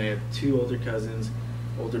 I have 2 older cousins,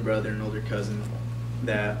 older brother and older cousin,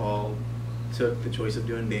 that all took the choice of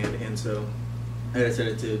doing band, and so I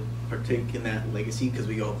decided to partake in that legacy because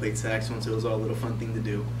we all played saxophone, so it was all a little fun thing to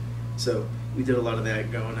do. So we did a lot of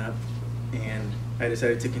that growing up, and I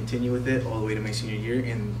decided to continue with it all the way to my senior year,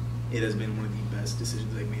 and it has been one of the best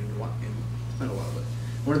decisions I've made not a while, but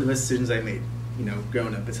one of the best decisions I made.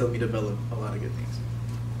 Growing up, it's helped me develop a lot of good things.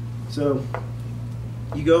 So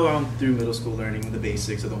you go on through middle school learning the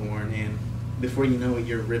basics of the horn, and before you know it,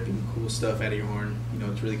 you're ripping cool stuff out of your horn.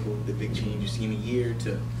 It's really cool, the big change you see in a year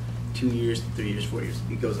to 2 years, 3 years, 4 years.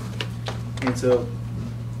 It goes on. And so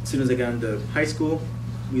as soon as I got into high school,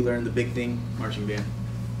 we learned the big thing, marching band.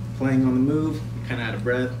 Playing on the move, kind of out of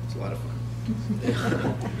breath. It's a lot of fun.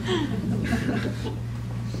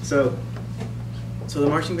 So the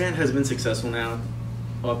marching band has been successful now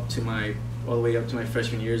all the way up to my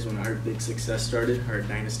freshman years, when our big success started, our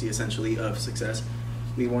dynasty essentially of success.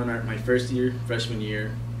 We won my first year, freshman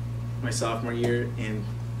year, my sophomore year, and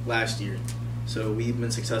last year. So we've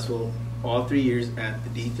been successful all 3 years at the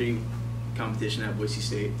D3 competition at Boise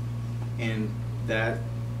State, and that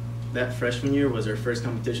freshman year was our first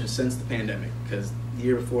competition since the pandemic, because the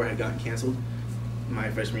year before had gotten canceled. My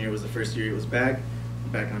freshman year was the first year it was back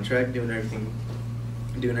on track, doing everything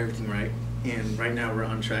right, and right now we're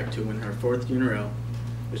on track to win our 4th year in a row,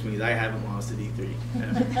 which means I haven't lost to D3,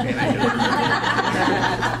 and I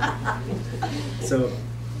don't. So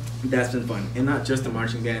that's been fun, and not just the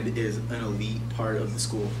marching band is an elite part of the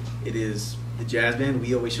school. It is the jazz band.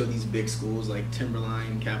 We always show these big schools like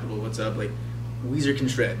Timberline, Capital, what's up. Like Weiser can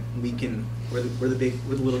shred. We're the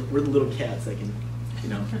little cats that can,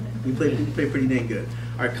 we play pretty dang good.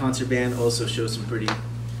 Our concert band also shows some pretty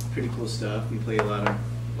cool stuff. We play a lot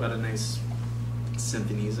of nice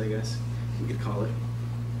symphonies, I guess we could call it.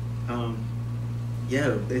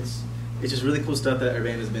 Yeah, it's just really cool stuff that our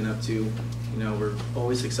band has been up to. You know, we're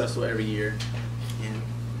always successful every year, and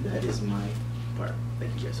that is my part.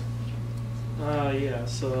 Thank you guys. Yeah,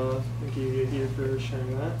 so thank you here for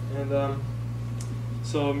sharing that. And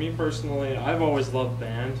so me personally, I've always loved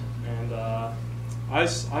band, and I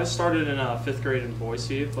started in 5th grade in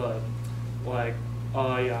Boise, but like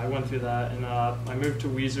yeah, I went through that, and I moved to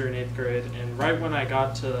Weiser in 8th grade, and right when I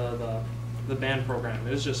got to the band program,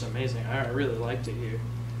 it was just amazing. I really liked it here.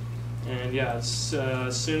 And yeah, it's,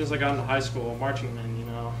 as soon as I got into high school, marching band, you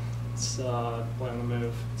know, it's playing the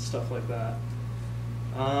move, stuff like that.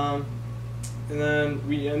 And then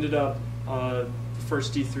we ended up, the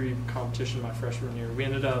first D3 competition my freshman year, we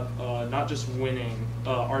ended up not just winning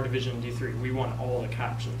our division D3, we won all the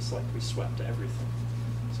captions, like we swept everything.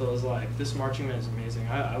 So it was like, this marching band is amazing,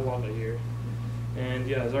 I love it here. And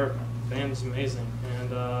yeah, our band's amazing.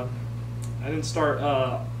 And I didn't start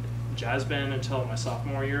jazz band until my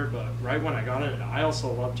sophomore year, but right when I got in it, I also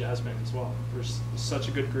love jazz band as well. We're such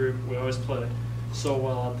a good group, we always play so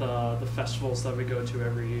well at the festivals that we go to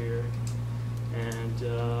every year. And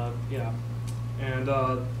yeah, and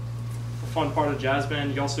the fun part of jazz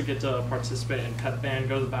band, you also get to participate in pep band,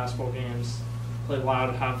 go to the basketball games, play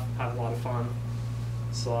loud, have a lot of fun.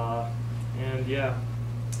 So and yeah,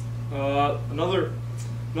 another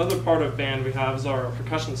part of band we have is our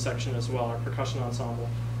percussion section as well, our percussion ensemble,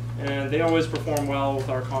 and they always perform well with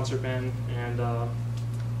our concert band, and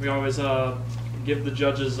we always give the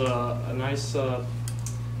judges a nice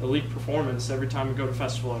elite performance every time we go to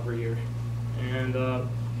festival every year. And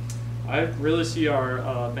I really see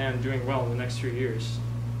our band doing well in the next 3 years.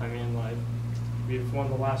 I mean, like, we've won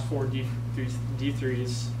the last 4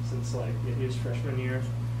 D3s since like his freshman year,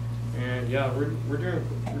 and yeah, we're doing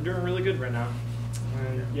really good right now.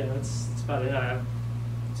 And yeah, that's about it.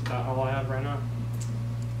 That's about all I have right now.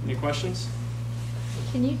 Any questions?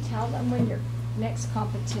 Can you tell them when your next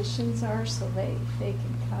competitions are so they can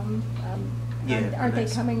come? Yeah, aren't they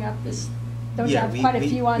coming up this? Don't yeah, you have quite a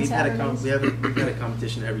few on Saturdays? We've had a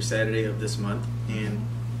competition every Saturday of this month, and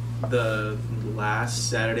the last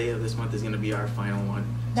Saturday of this month is going to be our final one.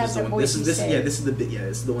 That's so this is this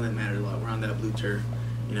is the one that mattered a lot. We're on that blue turf,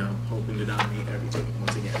 you know, hoping to dominate everything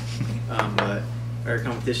once again. But our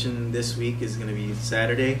competition this week is going to be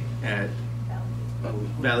Saturday at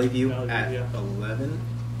Valley View at 11,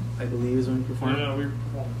 I believe is when we perform. No, we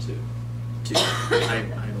perform at 2. 2. I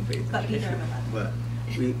don't pay attention. But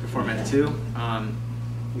we perform at 2.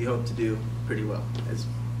 We hope to do pretty well, as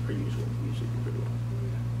per usual. We usually do pretty well.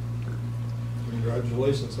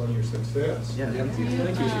 Congratulations on your success. Yeah, thank you.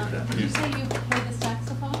 Thank you for that. Did you say you play the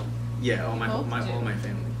saxophone? Yeah, all my Both do?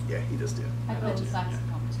 family. Yeah, he does too. I play the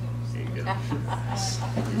saxophone too. There you go.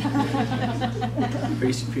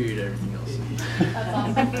 Very superior to everything else. That's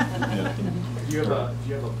awesome. Do you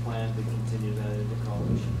have a plan to continue that into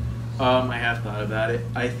college? I have thought about it.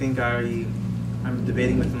 I think I'm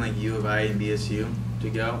debating between like U of I and BSU to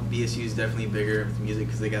go. BSU is definitely bigger with music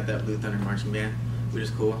because they got that Blue Thunder marching band, which is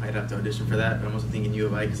cool. I'd have to audition for that, but I'm also thinking U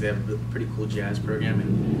of I because they have a pretty cool jazz program,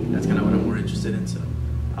 and that's kind of what I'm more interested in. So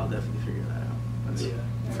I'll definitely figure that out.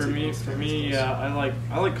 For me, yeah, I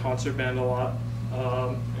like concert band a lot,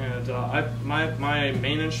 and my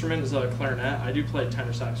main instrument is a clarinet. I do play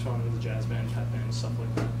tenor saxophone in the jazz band, pep band, and stuff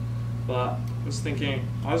like that. But I was thinking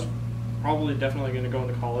I was probably definitely going to go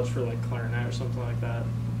into college for like clarinet or something like that.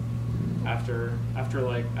 After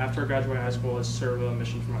I graduate high school, I serve a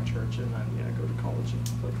mission for my church, and then go to college and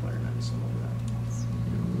play clarinet and something like that.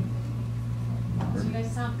 So you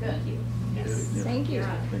guys sound good. Yes. Thank you.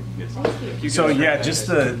 Thank you. So yeah, just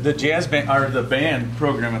the jazz band or the band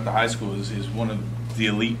program at the high school is one of the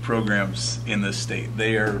elite programs in the state.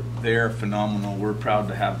 They are phenomenal. We're proud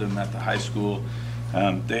to have them at the high school.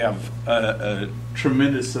 They have a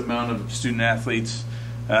tremendous amount of student athletes.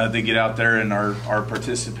 They get out there and are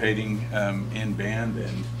participating in band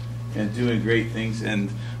and doing great things. And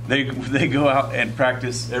they go out and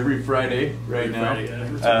practice every Friday now,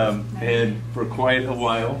 and for quite a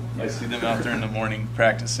while. I see them out there in the morning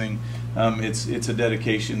practicing. It's a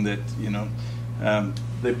dedication that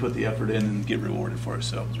they put the effort in and get rewarded for it.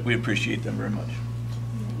 So we appreciate them very much.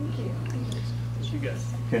 Thank you. Thank you guys.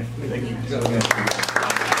 Okay, thank you.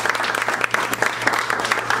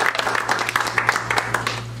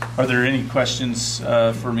 Are there any questions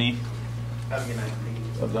for me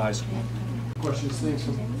of the high school? Questions?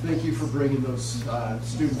 Thank you for bringing those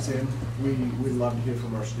students in. We love to hear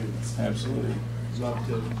from our students. Absolutely. Love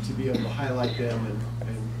to be able to highlight them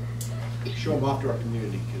and show them off to our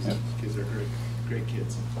community because they're great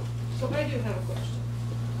kids. So I do have a question.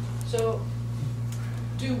 So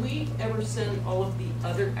Do we ever send all of the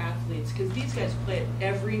other athletes, because these guys play at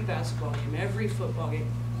every basketball game, every football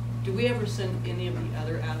game, do we ever send any of the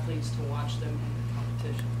other athletes to watch them in the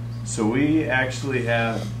competition? So we actually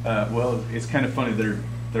have, well, it's kind of funny,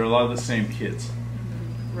 they're a lot of the same kids.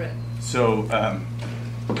 Right. So,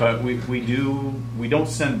 but we don't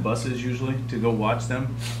send buses usually to go watch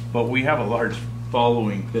them, but we have a large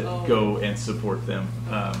following that go and support them,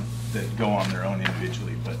 that go on their own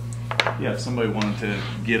individually. But yeah, if somebody wanted to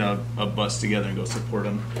get a bus together and go support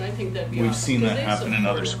them, And I think that'd be we've awesome, seen 'cause that they happen in support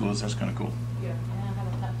other them. schools. That's kind of cool. Yeah.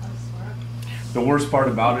 The worst part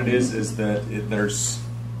about it is that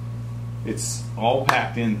it's all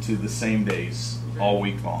packed into the same days all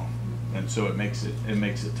week long, and so it makes it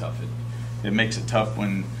tough. It makes it tough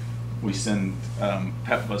when we send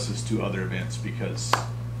pep buses to other events because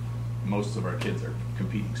most of our kids are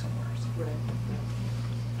competing somewhere. So. Right.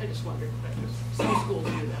 I just wondered, some schools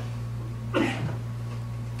do that. Okay,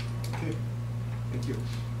 thank you.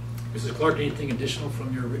 Mrs. Clark, anything additional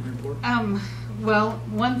from your written report? Well,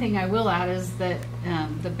 one thing I will add is that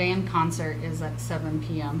the band concert is at 7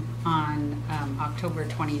 p.m. on October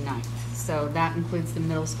 29th. So that includes the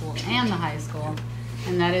middle school and the high school,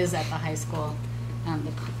 and that is at the high school.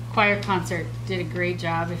 The choir concert did a great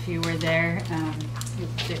job if you were there.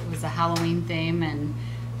 It was a Halloween theme, and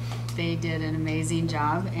they did an amazing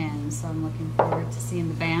job, and so I'm looking forward to seeing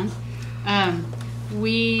the band.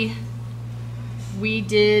 We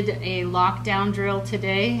did a lockdown drill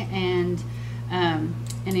today, and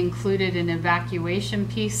included an evacuation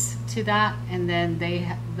piece to that, and then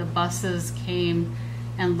the buses came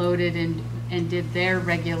and loaded and did their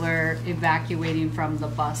regular evacuating from the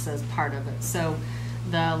bus as part of it. So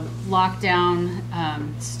the lockdown,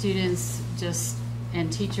 students and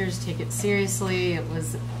teachers take it seriously.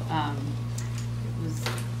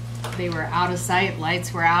 They were out of sight,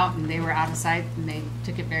 lights were out, and they were out of sight, and they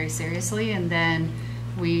took it very seriously. And then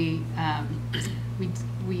we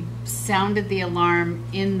sounded the alarm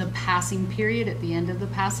in the passing period, at the end of the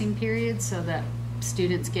passing period, so that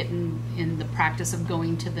students get in the practice of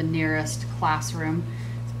going to the nearest classroom.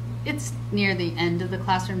 It's near the end of the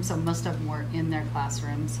classroom, so most of them were in their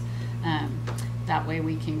classrooms. That way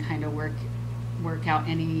we can kind of work out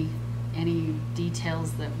any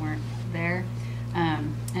details that weren't there.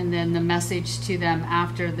 And then the message to them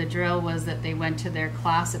after the drill was that they went to their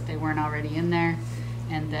class if they weren't already in there,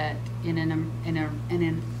 and that in an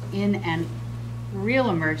real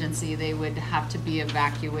emergency they would have to be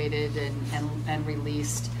evacuated and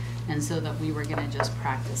released, and so that we were going to just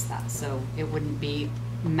practice that, so it wouldn't be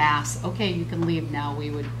mass. Okay, you can leave now.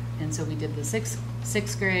 And so we did the sixth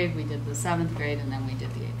grade, we did the 7th grade, and then we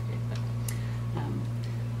did the 8th grade. But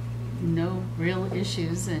no real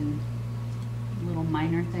issues and little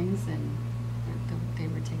minor things, and they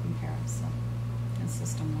were taken care of, so the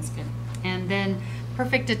system was good. And then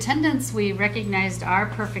perfect attendance, we recognized our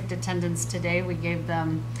perfect attendance today. We did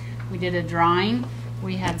a drawing.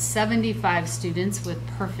 We had 75 students with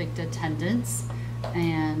perfect attendance,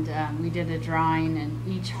 and we did a drawing, and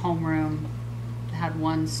each homeroom had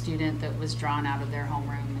one student that was drawn out of their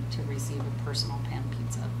homeroom to receive a personal pan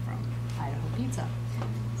pizza from Idaho Pizza.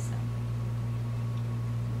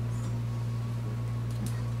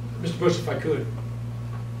 Mr. Bush, if I could.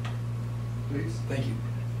 Please. Thank you.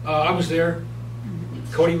 I was there.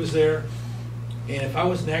 Cody was there. And if I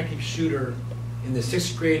was an active shooter in the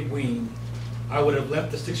 6th grade wing, I would have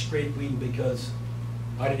left the 6th grade wing because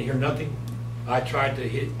I didn't hear nothing. I tried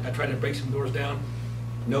to break some doors down.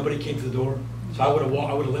 Nobody came to the door. So I would have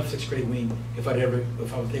left 6th grade wing if I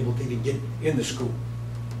was able to get in the school.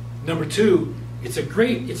 Number 2, it's a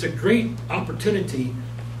great opportunity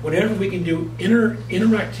whenever we can do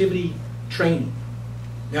interactivity training.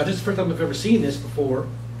 Now, this is the first time I've ever seen this before,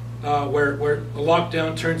 where a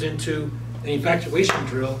lockdown turns into an evacuation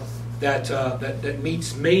drill that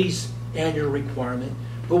meets May's annual requirement.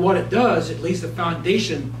 But what it does, it lays the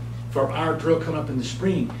foundation for our drill coming up in the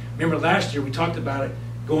spring. Remember last year we talked about it,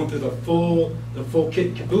 going through the full kit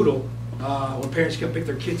and caboodle, when parents can pick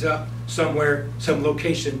their kids up somewhere, some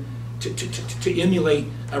location, to emulate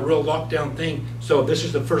a real lockdown thing. So this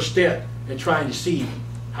is the first step in trying to see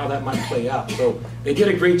how that might play out. So they did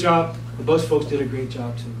a great job. The bus folks did a great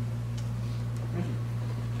job too.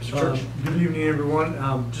 Mr. Church. Good evening, everyone.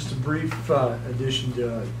 Just a brief addition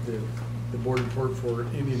to the board report for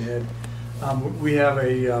Indian Head. We have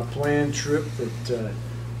a planned trip that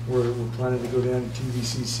we're planning to go down to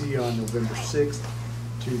TVCC on November 6th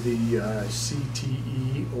to the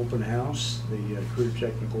CTE open house, the Career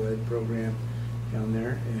Technical Ed program down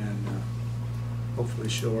there, and hopefully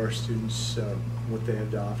show our students what they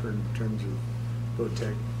have to offer in terms of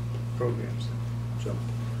low-tech programs. So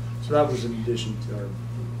that was in addition to our.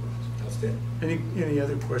 Outstanding. Any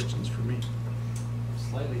other questions for me?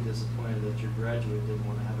 Slightly disappointed that your graduate didn't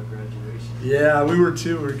want to have a graduation. Yeah, we were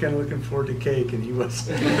too. We were kind of looking forward to cake, and he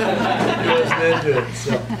wasn't. He wasn't into it.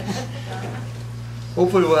 So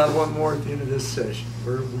hopefully we'll have one more at the end of this session.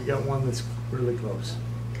 We got one that's really close.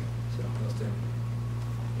 So Outstanding.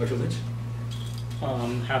 Dr. Lynch?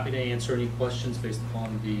 I'm happy to answer any questions based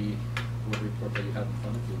upon the board report that you have in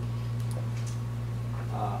front of you.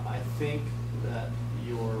 I think that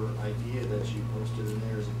your idea that you posted in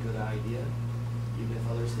there is a good idea. Even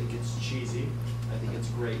if others think it's cheesy, I think it's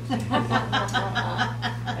great.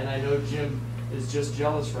 And I know Jim is just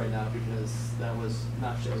jealous right now because that was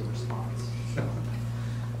not your response. So,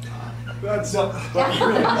 That's but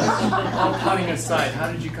really, all cutting aside,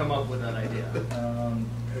 how did you come up with that idea?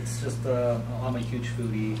 It's just I'm a huge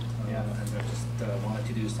foodie, and I just wanted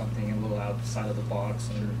to do something a little outside of the box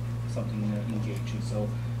and something engaging. So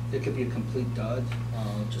it could be a complete dud.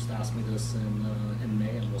 Just ask me this in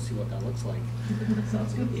May, and we'll see what that looks like.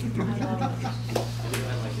 Sounds good. I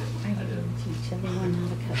like it. I do. Teach everyone how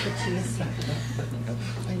to cut the cheese.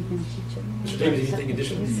 Are you going to teach everyone? Mr. David, anything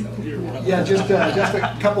additional? Yeah, just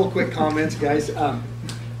a couple of quick comments, guys. Of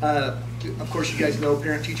course, you guys know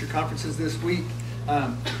parent-teacher conferences this week.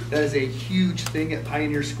 That is a huge thing at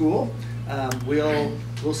Pioneer School.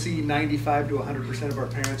 We'll see 95 to 100% of our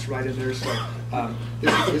parents right in there. So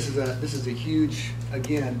this is a huge,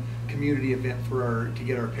 again, community event to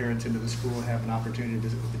get our parents into the school and have an opportunity to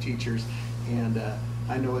visit with the teachers. And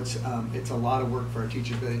I know it's a lot of work for our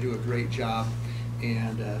teachers, but they do a great job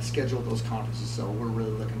and schedule those conferences. So we're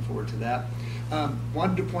really looking forward to that.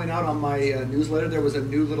 Wanted to point out on my newsletter, there was a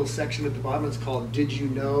new little section at the bottom. It's called "Did You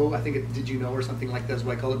Know?" I think it's "Did You Know?" or something like that is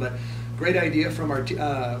what I call it. But great idea from our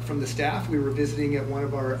from the staff. We were visiting at one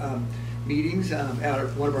of our meetings, at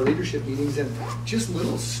one of our leadership meetings, and just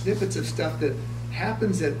little snippets of stuff that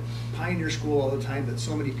happens at Pioneer School all the time that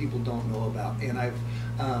so many people don't know about. And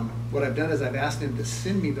what I've done is I've asked them to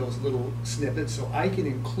send me those little snippets so I can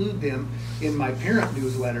include them in my parent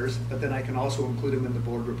newsletters, but then I can also include them in the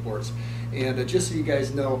board reports. And just so you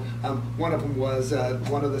guys know, one of them was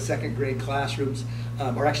one of the second grade classrooms,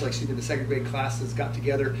 or actually, excuse me, the second grade classes got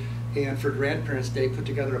together and for Grandparents' Day put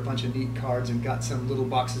together a bunch of neat cards and got some little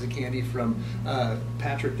boxes of candy from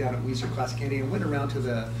Patrick down at Weiser Classic Candy and went around to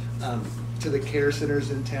the care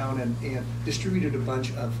centers in town and distributed a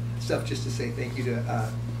bunch of stuff just to say thank you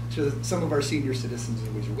to some of our senior citizens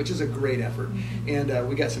in Weiser, which is a great effort. And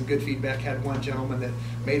we got some good feedback. Had one gentleman that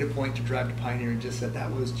made a point to drive to Pioneer and just said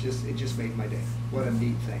it just made my day. What a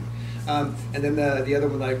neat thing. And then the other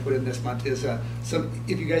one that I put in this month is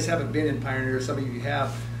if you guys haven't been in Pioneer, some of you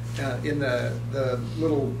have, in the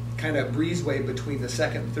little kind of breezeway between the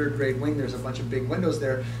second and third grade wing, there's a bunch of big windows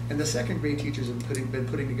there, and the second grade teachers have been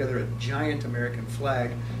putting together a giant American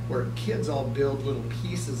flag where kids all build little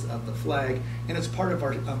pieces of the flag, and it's part of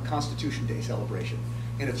our Constitution Day celebration.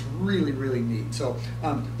 And it's really, really neat. So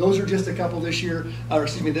those are just a couple this year, or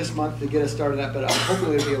excuse me, this month to get us started up, but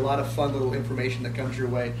hopefully there'll be a lot of fun little information that comes your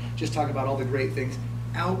way. Just talk about all the great things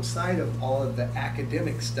outside of all of the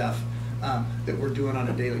academic stuff that we're doing on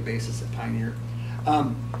a daily basis at Pioneer.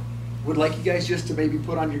 Would like you guys just to maybe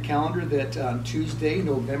put on your calendar that Tuesday,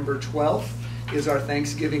 November 12th, is our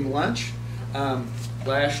Thanksgiving lunch.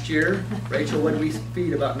 Last year, Rachel, what did we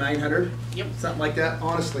feed? About 900? Yep. Something like that.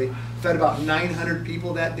 Honestly, fed about 900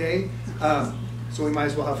 people that day. So we might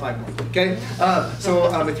as well have 5 more. Okay.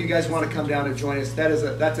 So if you guys want to come down and join us,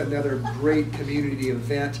 that's another great community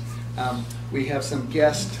event. We have some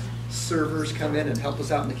guest servers come in and help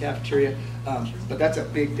us out in the cafeteria, but that's a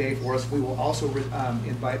big day for us. We will also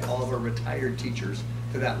invite all of our retired teachers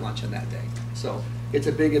to that luncheon that day. So it's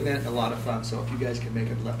a big event and a lot of fun. So if you guys can make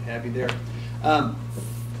it, I'd love to have you there.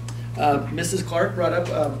 Mrs. Clark brought up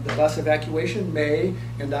the bus evacuation. May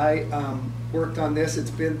and I worked on this. It's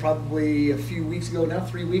been probably a few weeks ago now,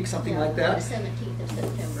 3 weeks, something like that. The 17th of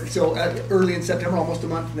September. So early in September, almost a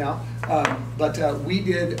month now. But we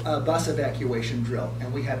did a bus evacuation drill,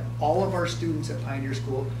 and we had all of our students at Pioneer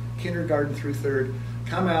School, kindergarten through third,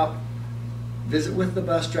 come out, visit with the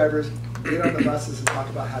bus drivers, get on the buses and talk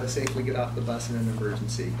about how to safely get off the bus in an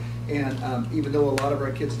emergency. And even though a lot of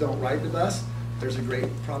our kids don't ride the bus, there's a great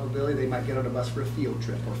probability they might get on a bus for a field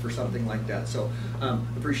trip or for something like that. So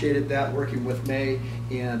appreciated that, working with May,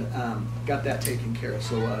 and got that taken care of.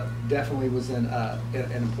 So definitely was an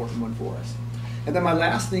important one for us. And then my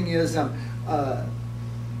last thing is,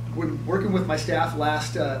 when working with my staff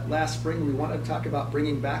last spring, we wanted to talk about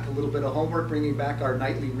bringing back a little bit of homework, bringing back our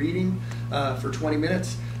nightly reading for 20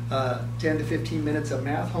 minutes, 10 to 15 minutes of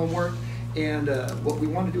math homework. And what we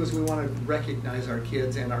want to do is we want to recognize our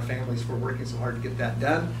kids and our families for working so hard to get that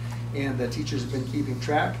done. And the teachers have been keeping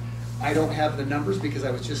track. I don't have the numbers because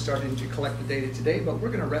I was just starting to collect the data today, but we're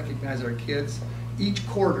going to recognize our kids each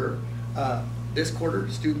quarter. This quarter,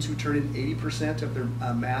 students who turn in 80% of their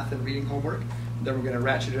math and reading homework. Then we're going to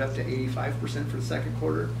ratchet it up to 85% for the second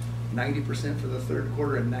quarter, 90% for the third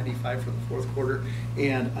quarter, and 95% for the fourth quarter.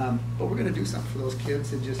 And but we're going to do something for those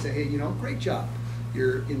kids and just say, hey, you know, great job.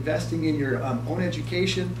 You're investing in your own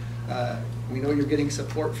education. We know you're getting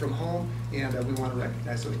support from home, and we want to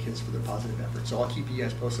recognize those kids for their positive efforts. So I'll keep you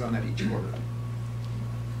guys posted on that each quarter.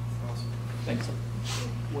 Awesome. Thanks.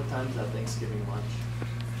 What time is that Thanksgiving lunch?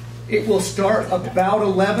 It will start about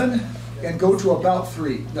 11 and go to about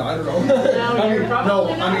 3. No, I don't know.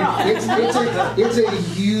 It's a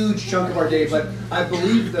huge chunk of our day, but I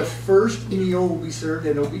believe the first meal will be served,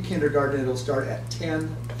 and it'll be kindergarten, and it'll start at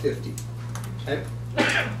 10:50. Okay?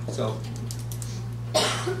 So.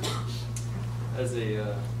 As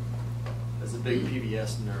a big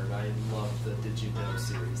PBS nerd, I love the Did You Know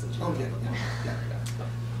series that you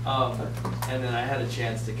and then I had a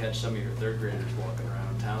chance to catch some of your third graders walking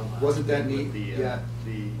around town last Wasn't that week neat? with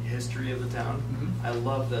the history of the town. Mm-hmm. I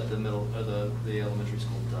love that the elementary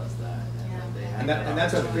school does that. And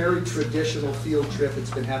that's a very traditional field trip. It's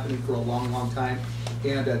been happening for a long, long time.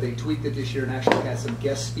 And they tweaked it this year and actually had some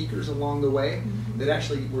guest speakers along the way that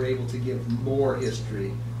actually were able to give more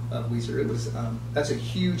history of Weiser. It was that's a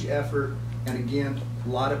huge effort. And again, a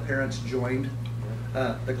lot of parents joined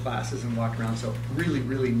the classes and walked around. So really,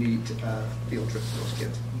 really neat field trip for those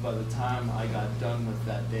kids. By the time I got done with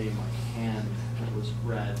that day, my hand was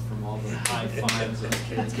red from all the high fives those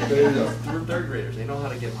kids gave. There you go. Third graders, they know how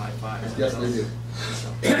to give high fives. Yes, they do.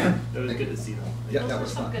 So, it was good to see them. Yeah, that Those was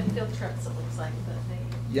were some fun. good field trips, it looks like, that they.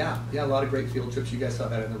 Yeah, a lot of great field trips. You guys saw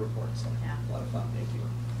that in the report. So Yeah. a lot of fun. Thank you.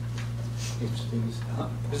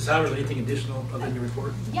 Mrs. Howard, anything additional other than your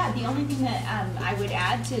report? Yeah, the only thing that I would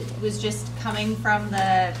add to was just coming from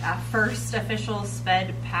the first official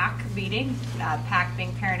SPED PAC meeting, PAC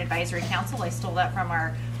being Parent Advisory Council. I stole that from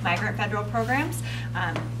our migrant federal programs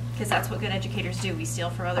because that's what good educators do. We steal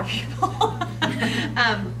from other people.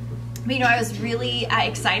 But, you know, I was really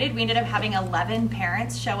excited. We ended up having 11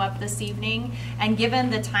 parents show up this evening, and given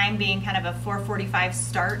the time being kind of a 4:45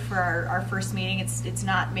 start for our first meeting, it's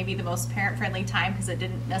not maybe the most parent-friendly time because it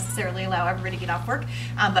didn't necessarily allow everybody to get off work,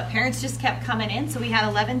 but parents just kept coming in. So we had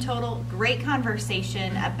 11 total. Great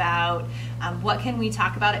conversation about what can we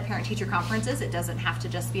talk about at parent-teacher conferences. It doesn't have to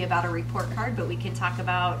just be about a report card, but we can talk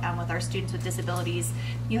about with our students with disabilities,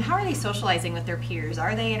 you know, how are they socializing with their peers?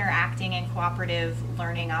 Are they interacting in cooperative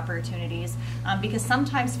learning opportunities? Because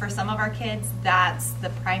sometimes for some of our kids, that's the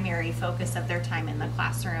primary focus of their time in the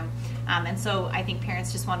classroom. And so I think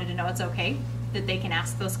parents just wanted to know it's okay, that they can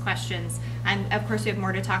ask those questions. And of course we have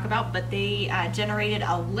more to talk about, but they generated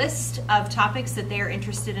a list of topics that they are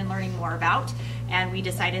interested in learning more about. And we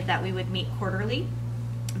decided that we would meet quarterly.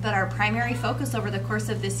 But our primary focus over the course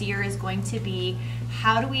of this year is going to be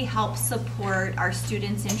how do we help support our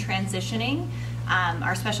students in transitioning,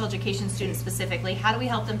 our special education students specifically. How do we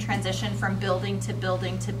help them transition from building to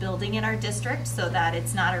building to building in our district so that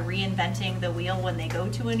it's not a reinventing the wheel when they go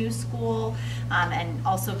to a new school, and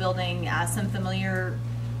also building some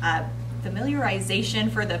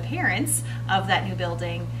familiarization for the parents of that new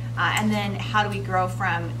building. And then how do we grow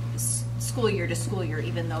from school year to school year,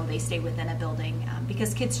 even though they stay within a building,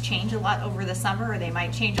 because kids change a lot over the summer, or they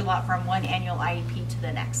might change a lot from one annual IEP to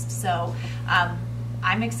the next. So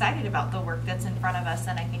I'm excited about the work that's in front of us,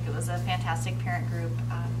 and I think it was a fantastic parent group,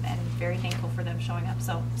 and very thankful for them showing up.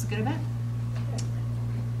 So it's a good event.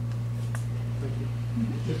 Thank you.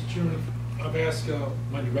 Mr. Chairman, I've asked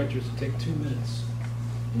my directors to take 2 minutes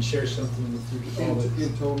and share something with you all.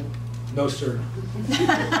 In total? No, sir.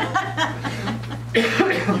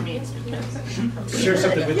 Share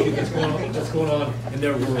something with you that's going on in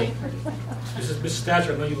their world. Mrs.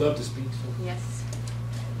 Thatcher, I know you love to speak. So. Yes,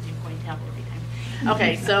 you point out every time.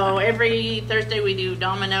 Okay, so every Thursday we do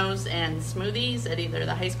Dominoes and smoothies at either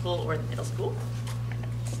the high school or the middle school.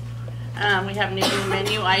 We have new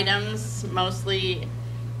menu items, mostly.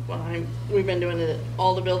 Well, we've been doing it at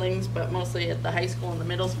all the buildings, but mostly at the high school and the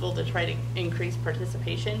middle school to try to increase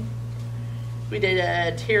participation. We did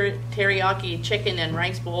a teriyaki chicken and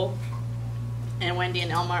rice bowl, and Wendy and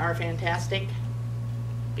Elma are fantastic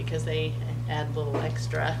because they add a little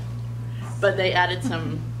extra, but they added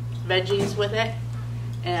some veggies with it,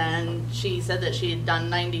 and she said that she had done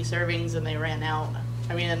 90 servings and they ran out.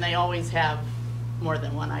 I mean, and they always have more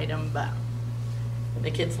than one item, but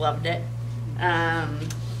the kids loved it.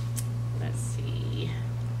 Let's see.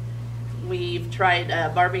 We've tried a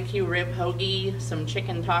barbecue rib hoagie, some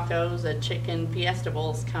chicken tacos, a chicken fiesta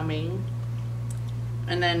bowl's coming.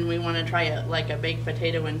 And then we want to try a baked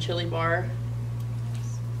potato and chili bar.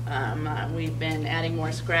 We've been adding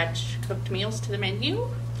more scratch cooked meals to the menu.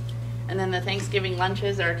 And then the Thanksgiving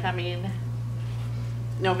lunches are coming.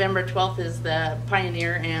 November 12th is the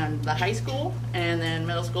Pioneer and the high school. And then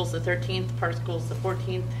middle school's the 13th, park school's the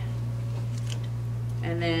 14th.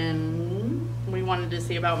 And then we wanted to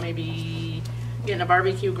see about maybe getting a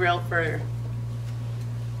barbecue grill for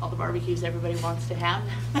all the barbecues everybody wants to have.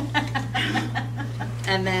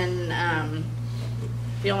 And then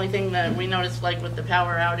the only thing that we noticed, like with the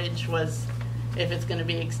power outage, was if it's going to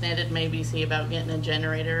be extended, maybe see about getting a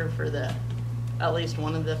generator for at least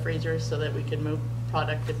one of the freezers so that we could move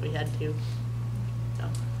product if we had to. So. All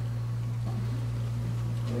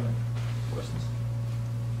right. Questions?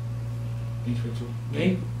 Thanks, Rachel.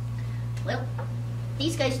 Nate? Well,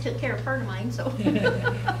 these guys took care of part of mine, so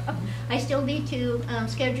I still need to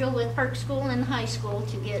schedule with Park School and high school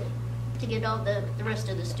to get all the rest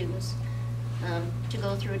of the students to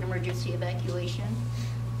go through an emergency evacuation.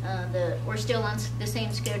 We're still on the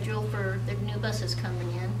same schedule for the new buses coming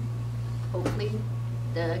in. Hopefully,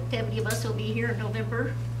 the activity bus will be here in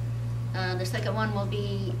November. The second one will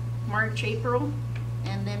be March, April,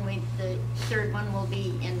 and then the third one will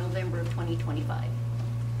be in November of 2025.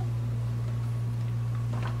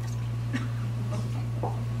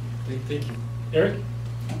 Thank you. Eric?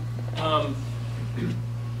 The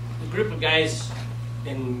group of guys,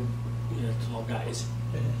 and it's all guys,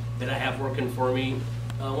 that I have working for me,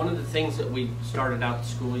 one of the things that we started out the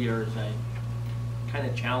school year is I kind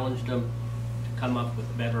of challenged them to come up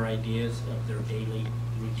with better ideas of their daily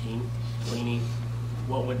routine, cleaning,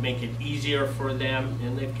 what would make it easier for them,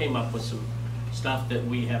 and they've came up with some stuff that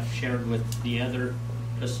we have shared with the other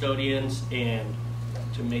custodians, and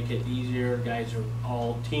to make it easier, guys are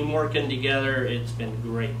all team working together. It's been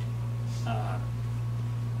great.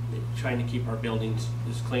 Trying to keep our buildings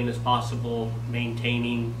as clean as possible,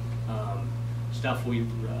 maintaining stuff we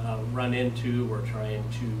run into. We're trying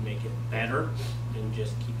to make it better and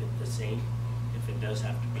just keep it the same if it does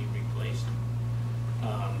have to be replaced.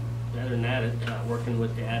 Other than that, working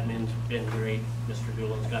with the admin's been great. Mr.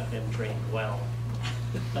 Doolan's got them trained well.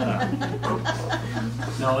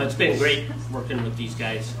 No, it's been great working with these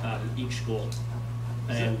guys, each school.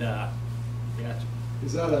 And yeah.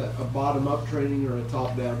 Is that a bottom-up training or a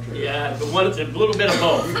top-down training? Yeah, but a little bit of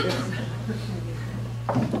both.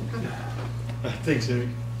 Thanks, Eric.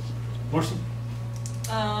 Marcy?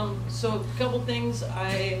 So a couple things.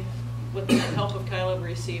 With the help of Kyle, I've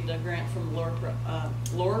received a grant from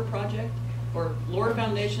Lore Project, or Lore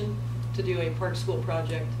Foundation, to do a park school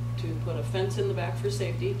project to put a fence in the back for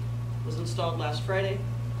safety. It was installed last Friday.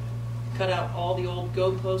 Cut out all the old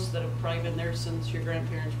goalposts that have probably been there since your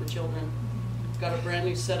grandparents were children. Got a brand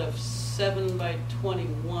new set of 7 by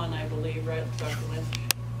 21, I believe, right, Dr. Lynch?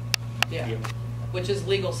 Yeah, which is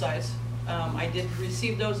legal size. I did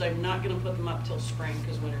receive those. I'm not going to put them up till spring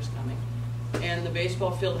because winter's coming. And the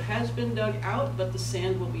baseball field has been dug out, but the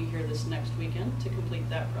sand will be here this next weekend to complete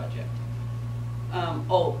that project.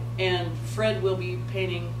 And Fred will be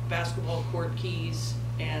painting basketball court keys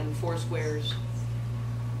and 4 squares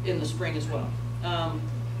in the spring as well.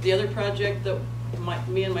 The other project that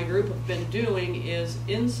me and my group have been doing is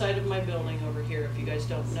inside of my building over here. If you guys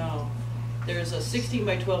don't know, there's a 16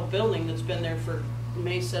 by 12 building that's been there for,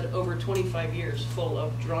 May said, over 25 years, full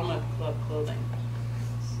of drama club clothing.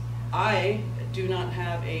 I do not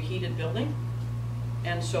have a heated building,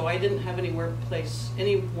 and so I didn't have any warm place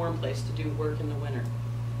to do work in the winter.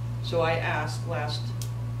 So I asked last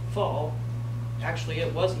fall, actually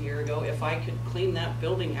it was a year ago, if I could clean that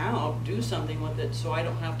building out, do something with it so I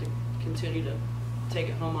don't have to continue to take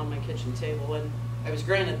it home on my kitchen table, and I was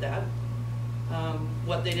granted that.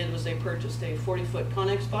 What they did was they purchased a 40-foot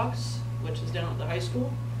Connex box, which is down at the high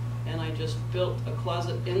school, and I just built a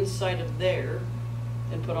closet inside of there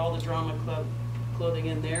and put all the drama club clothing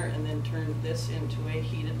in there, and then turned this into a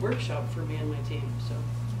heated workshop for me and my team. So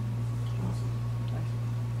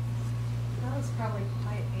That was probably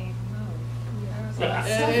quite a move.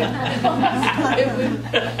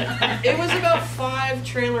 it was about 5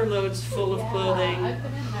 trailer loads full of clothing. I've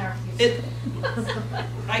been in there.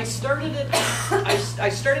 I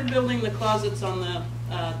started building the closets on the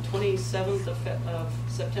 27th of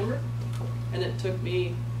September, and it took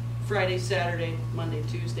me Friday, Saturday, Monday,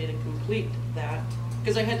 Tuesday to complete that,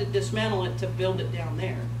 because I had to dismantle it to build it down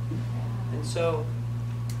there. And so,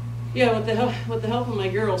 yeah, with the help of my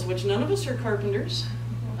girls, which none of us are carpenters,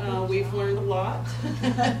 we've learned a lot.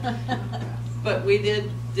 But we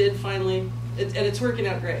did finally it's working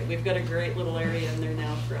out great. We've got a great little area in there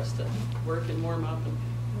now for us to work and warm up and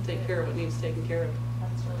take care of what needs taken care of.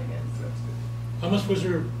 That's really good. How much was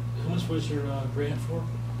your grant for?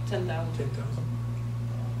 10,000. 10,000.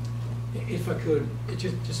 If I could, it's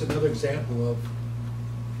just another example of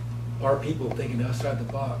our people thinking outside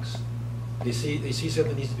the box. They see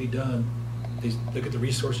something needs to be done. They look at the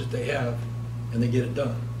resources they have, and they get it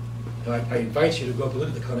done. And I invite you to go up and look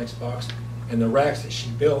at the Connex box and the racks that she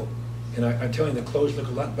built. And I'm telling you, the clothes look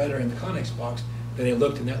a lot better in the Connex box than they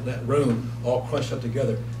looked in that room, all crunched up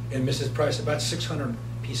together. And Mrs. Price, about 600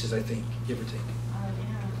 pieces, I think, give or take. Oh,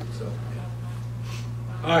 yeah. So,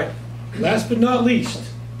 yeah. All right. Last but not least,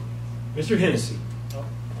 Mr. Hennessy. I'll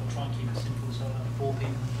try and keep it simple so I don't bore people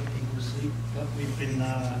and put people to sleep. But we've been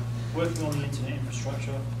working on the internet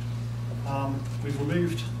infrastructure. We've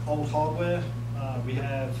removed old hardware. We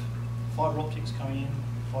have fiber optics coming in,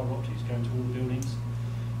 fiber optics going to all the buildings.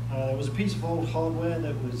 There was a piece of old hardware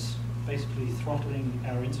that was basically throttling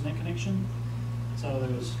our internet connection. So there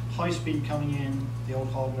was high speed coming in, the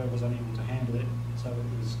old hardware was unable to handle it, so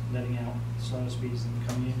it was letting out slower speeds that were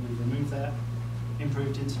coming in. We've removed that,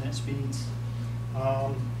 improved internet speeds.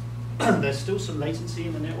 There's still some latency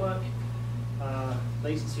in the network.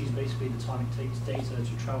 Latency is basically the time it takes data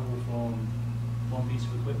to travel from one piece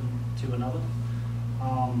of equipment to another.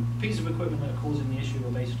 Pieces of equipment that are causing the issue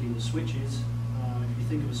are basically the switches. If you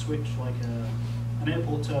think of a switch like an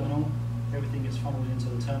airport terminal, everything gets funneled into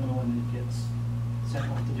the terminal and it gets sent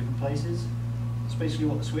off to different places. It's basically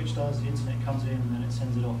what the switch does. The internet comes in and then it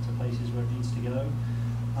sends it off to places where it needs to go.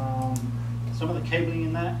 Some of the cabling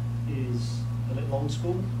in that is a little old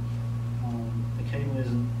school. The cable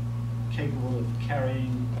isn't capable of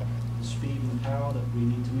carrying the speed and the power that we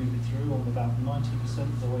need to move it through. I'm about 90%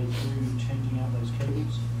 of the way through changing out those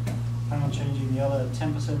cables. Plan on changing the other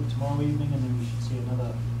 10% tomorrow evening, and then we should see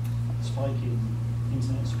another spike in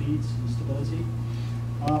internet speeds and stability.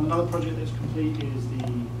 Another project that's complete is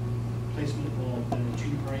the placement of the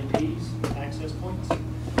Juniper APs, access points.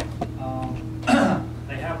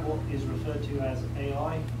 They have what is referred to as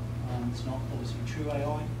AI. It's not obviously true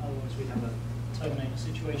AI, otherwise we'd have a Terminator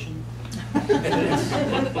situation.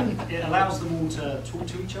 It allows them all to talk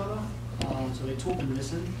to each other, so they talk and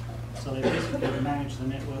listen. So they basically manage the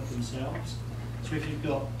network themselves. So if you've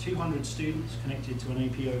got 200 students connected to an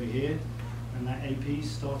AP over here, and that AP is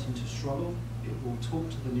starting to struggle, it will talk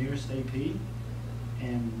to the nearest AP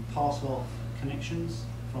and pass off connections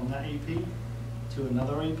from that AP to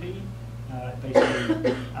another AP. It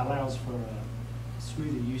basically allows for a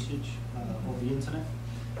smoother usage of the internet.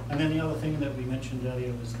 And then the other thing that we mentioned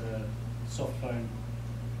earlier was the soft phone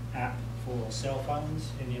app for cell phones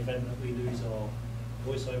in the event that we lose our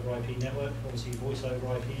voice over IP network. Obviously voice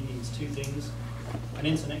over IP needs two things: an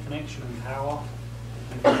internet connection and power.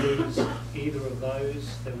 If we lose either of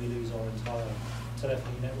those, then we lose our entire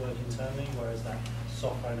telephony network internally, whereas that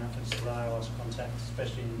soft phone app would allow us contact,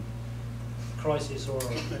 especially in crisis or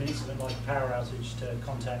an incident like a power outage, to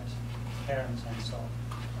contact parents and staff.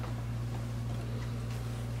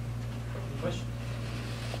 Any questions?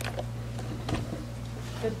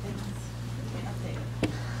 Good things.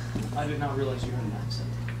 Update. I did not realize you had an accent.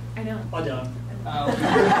 I know. I don't.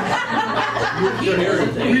 You hear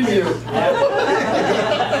it.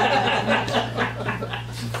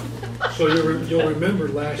 So you'll remember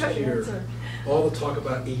last year, all the talk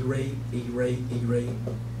about E-rate, E-rate, E-rate.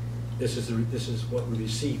 This is what we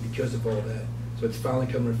received because of all that. So it's finally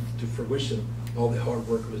coming to fruition. All the hard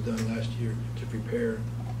work was done last year to prepare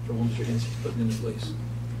for what Mr. Hensey's putting into place.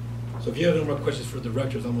 So if you have any more questions for the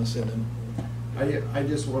directors, I'm going to send them. I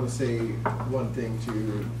just want to say one thing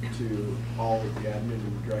to all of the admin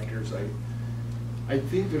and directors. I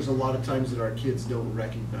think there's a lot of times that our kids don't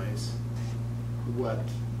recognize what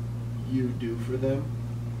you do for them.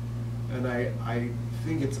 And I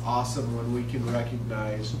think it's awesome when we can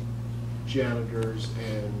recognize janitors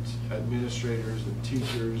and administrators and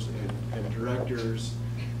teachers and directors.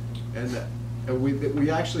 And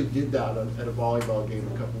we actually did that at a volleyball game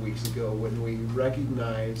a couple weeks ago when we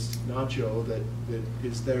recognized Nacho that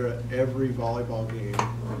is there at every volleyball game.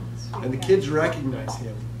 And the kids recognize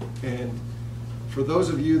him. And for those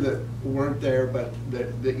of you that weren't there but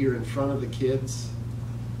that you're in front of the kids,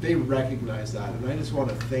 they recognize that. And I just want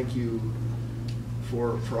to thank you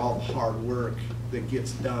for all the hard work that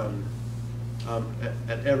gets done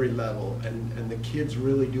at every level. And the kids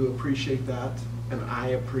really do appreciate that. And I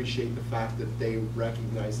appreciate the fact that they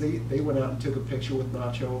recognize. They went out and took a picture with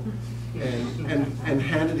Nacho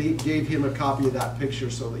and gave him a copy of that picture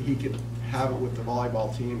so that he could have it with the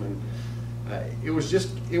volleyball team. And it was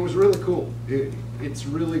really cool. It's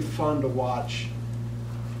really fun to watch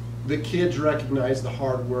the kids recognize the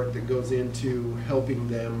hard work that goes into helping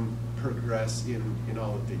them progress in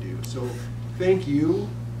all that they do. So thank you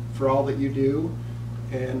for all that you do.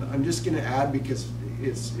 And I'm just going to add, because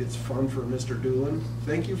it's fun for Mr. Doolin,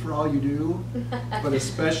 thank you for all you do, but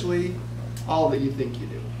especially all that you think you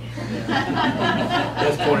do.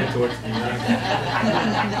 That's pointing towards me.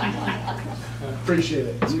 Appreciate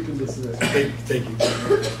it. You can dismiss. Thank you.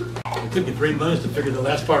 It took me 3 months to figure the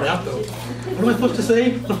last part out, though. What am I supposed to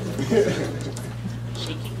say?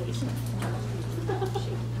 Shaky voice.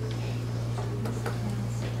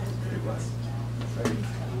 I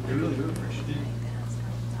really do appreciate it.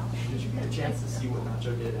 Did you get a chance to see what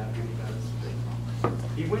Nacho did after he got his thing?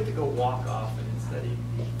 He went to go walk off, and instead he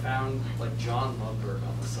found like John Lundberg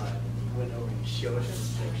on the side, and he went over and showed him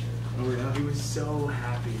his picture. Oh yeah? He was so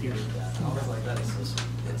happy he did that. I was like, that is so sweet.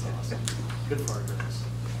 It's awesome. Good for our girls.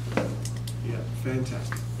 Yeah,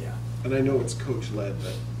 fantastic. Yeah. And I know it's coach-led,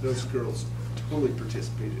 but those girls totally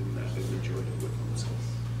participated in that and enjoyed it with them. So.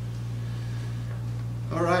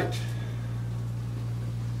 All right.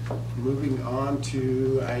 Moving on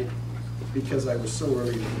to, because I was so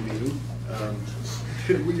early in the meeting,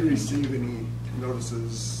 did we receive any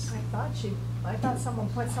notices? I thought someone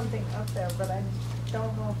put something up there, but I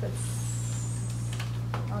don't know if it's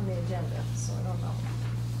on the agenda, so I don't know.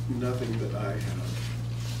 Nothing that I have.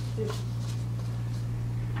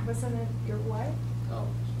 Wasn't it your wife? Oh,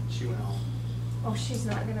 she went home. Oh, she's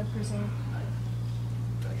not gonna present?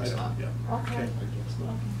 I guess not. Yeah. Okay.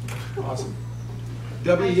 Awesome.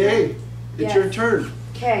 WEA, it's your turn.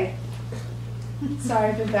 Okay. Sorry,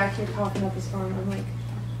 I've been back here coughing up a storm. I'm like,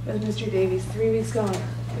 with Mr. Davies, 3 weeks going.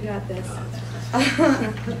 We got this.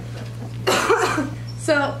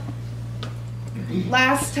 So,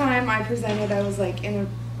 last time I presented, I was like I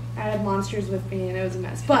had monsters with me and it was a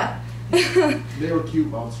mess. But they were cute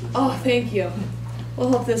monsters. Oh, thank you. We'll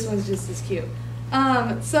hope this one's just as cute.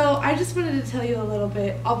 So I just wanted to tell you a little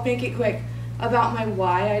bit, I'll make it quick, about my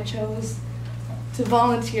why I chose to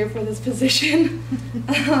volunteer for this position.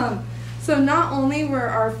 So not only were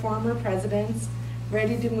our former presidents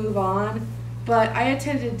ready to move on, but I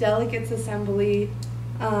attended Delegates Assembly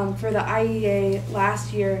for the IEA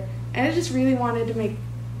last year, and I just really wanted to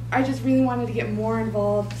get more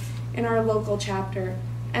involved in our local chapter.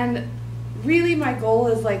 And really my goal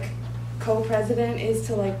as like co-president is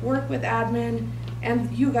to like work with admin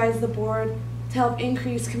and you guys, the board, to help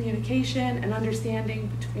increase communication and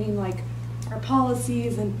understanding between like our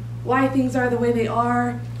policies and why things are the way they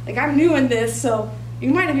are. Like, I'm new in this, so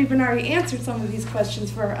you might have even already answered some of these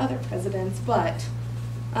questions for our other presidents, but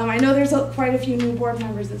I know there's quite a few new board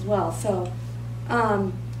members as well. So,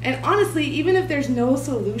 and honestly, even if there's no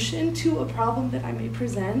solution to a problem that I may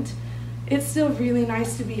present, it's still really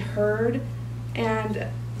nice to be heard and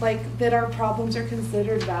like that our problems are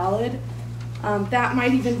considered valid. That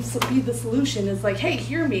might even be the solution, is like, hey,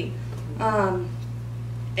 hear me.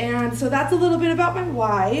 And so that's a little bit about my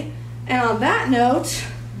why. And on that note,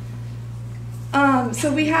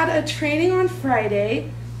 so we had a training on Friday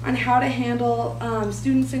on how to handle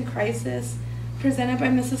students in crisis presented by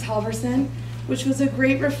Mrs. Halverson, which was a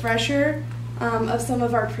great refresher of some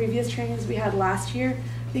of our previous trainings we had last year.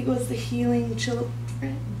 I think it was the Healing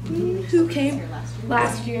Children who came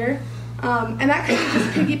last year. And that kind of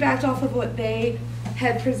just piggybacked off of what they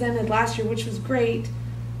had presented last year, which was great.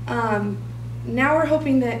 Now we're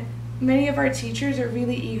hoping that many of our teachers are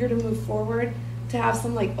really eager to move forward to have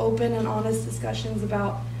some like open and honest discussions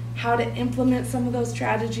about how to implement some of those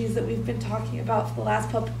strategies that we've been talking about for the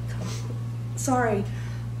last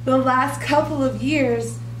couple of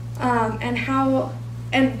years, and how,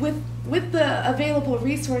 and with the available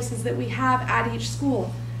resources that we have at each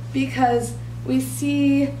school, because we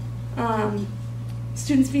see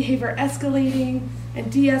students' behavior escalating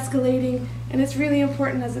and de-escalating, and it's really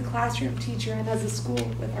important as a classroom teacher and as a school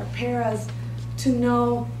with our paras to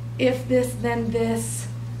know if this, then this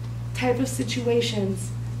type of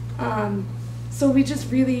situations. So we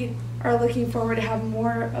just really are looking forward to have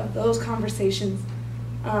more of those conversations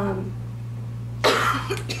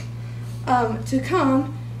to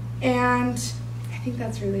come, and I think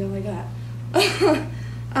that's really all I got.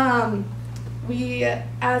 We, at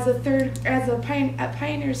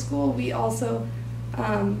Pioneer School, we also,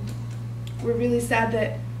 we're really sad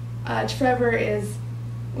that Trevor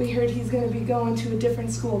we heard he's going to be going to a different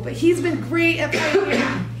school, but he's been great at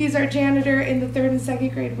Pioneer. He's our janitor in the 3rd and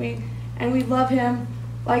 2nd grade wing, and we love him.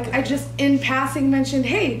 Like, I just, in passing, mentioned,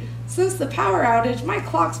 hey, since the power outage, my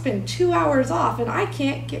clock's been 2 hours off, and I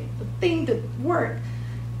can't get the thing to work.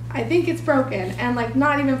 I think it's broken. And, like,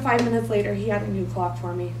 not even 5 minutes later, he had a new clock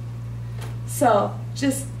for me. So,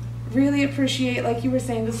 just really appreciate, like you were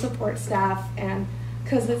saying, the support staff, and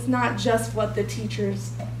because it's not just what the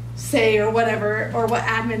teachers say or whatever, or what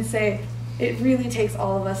admins say. It really takes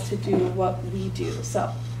all of us to do what we do.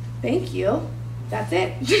 So, thank you. That's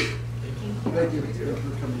it. Thank you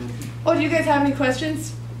for coming in. Oh, do you guys have any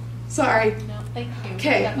questions? Sorry. No, thank you.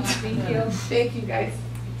 Okay. Thank you. Thank you, guys.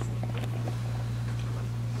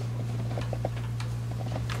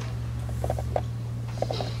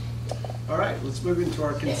 All right, let's move into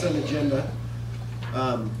our consent agenda.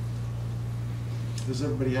 Does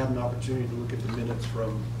everybody have an opportunity to look at the minutes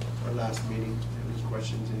from our last meeting? Any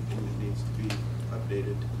questions, anything that needs to be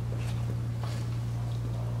updated?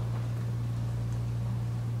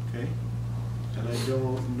 Okay, and I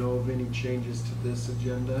don't know of any changes to this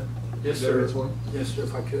agenda. Yes, There sir. is one? Yes, sir,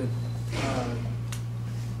 if I could.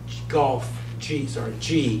 Golf, G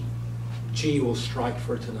will strike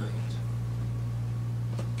for tonight.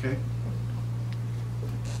 Okay.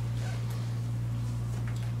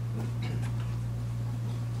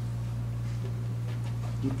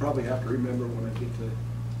 You probably have to remember when I get to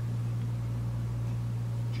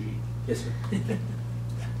G. Yes, sir. 4H.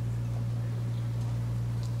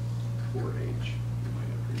 You might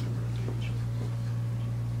have to remember H.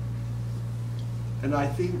 And I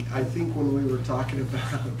think when we were talking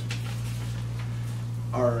about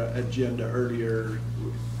our agenda earlier,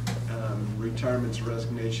 retirements,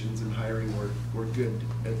 resignations, and hiring were good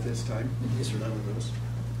at this time. Yes, sir. None of those.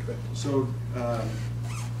 Correct. So,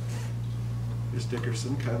 Ms.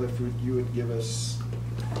 Dickerson, kind of if you would give us.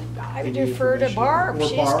 I would any defer to information. Barb. Or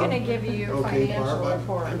She's Barb? gonna give you your Okay, financial Barb,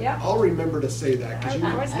 report. Yep. I'll remember to say that, because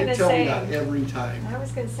I was you gonna tell me say- that every time. I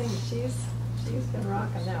was gonna say, she's been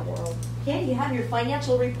rocking that world. Okay, you have your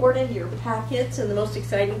financial report in your packets, and the most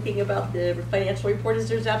exciting thing about the financial report is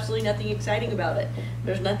there's absolutely nothing exciting about it.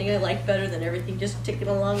 There's nothing I like better than everything just ticking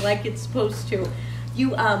along like it's supposed to.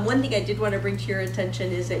 One thing I did want to bring to your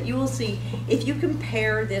attention is that you will see, if you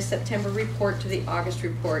compare this September report to the August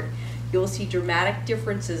report, you will see dramatic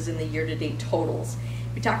differences in the year-to-date totals.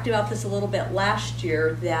 We talked about this a little bit last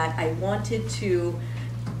year, that I wanted to,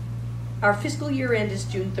 our fiscal year end is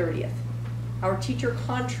June 30th. Our teacher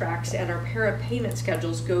contracts and our para payment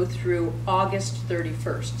schedules go through August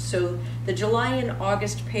 31st. So the July and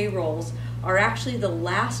August payrolls are actually the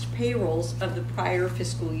last payrolls of the prior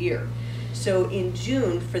fiscal year. So in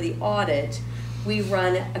June, for the audit, we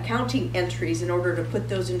run accounting entries in order to put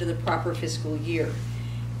those into the proper fiscal year.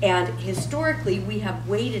 And historically, we have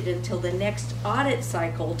waited until the next audit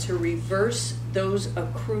cycle to reverse those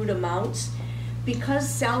accrued amounts. Because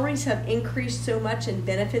salaries have increased so much and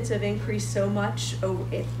benefits have increased so much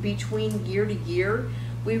between year to year,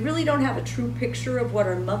 we really don't have a true picture of what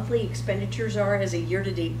our monthly expenditures are as a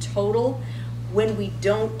year-to-date total when we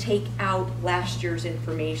don't take out last year's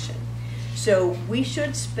information. So we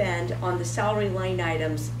should spend on the salary line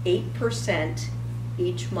items 8%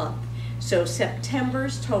 each month. So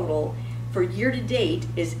September's total for year-to-date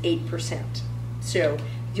is 8%. So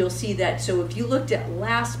you'll see that. So if you looked at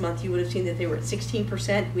last month, you would have seen that they were at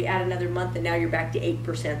 16%. We add another month and now you're back to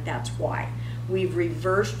 8%. That's why. We've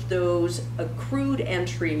reversed those accrued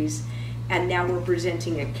entries, and now we're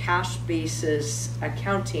presenting a cash basis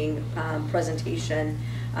accounting presentation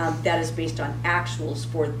that is based on actuals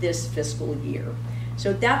for this fiscal year.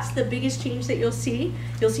 So that's the biggest change that you'll see.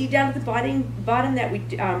 You'll see down at the bottom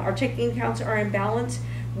that our checking accounts are in balance.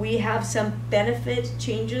 We have some benefit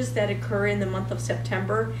changes that occur in the month of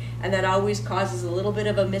September, and that always causes a little bit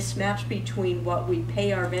of a mismatch between what we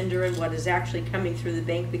pay our vendor and what is actually coming through the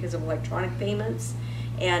bank because of electronic payments.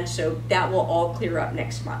 And so that will all clear up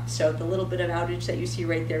next month. So the little bit of outage that you see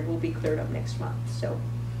right there will be cleared up next month. So,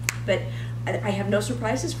 but I have no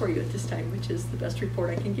surprises for you at this time, which is the best report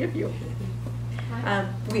I can give you.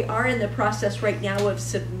 We are in the process right now of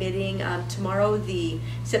submitting, tomorrow the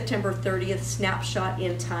September 30th snapshot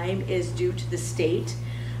in time is due to the state.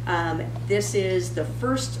 This is the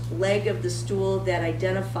first leg of the stool that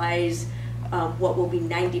identifies what will be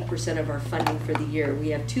 90% of our funding for the year. We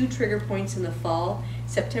have 2 trigger points in the fall.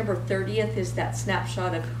 September 30th is that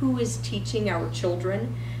snapshot of who is teaching our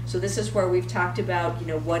children. So this is where we've talked about,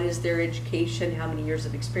 what is their education, how many years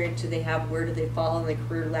of experience do they have, where do they fall on the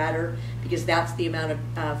career ladder, because that's the amount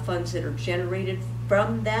of funds that are generated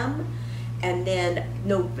from them. And then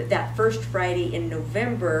that first Friday in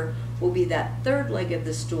November will be that third leg of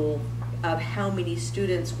the stool of how many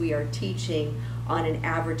students we are teaching on an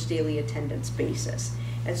average daily attendance basis.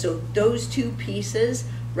 And so those 2 pieces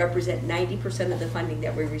represent 90% of the funding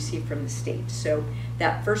that we receive from the state. So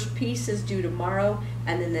that first piece is due tomorrow,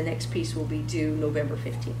 and then the next piece will be due November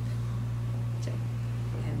 15th. So,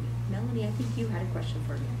 and Melanie, I think you had a question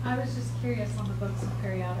for me. I was just curious on the books and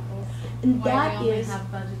periodicals. And why that we only is-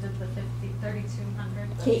 have budgeted the 3,200.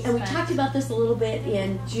 Okay, and we talked about this a little bit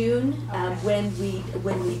in June when we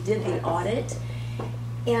did the audit,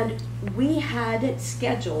 and we had it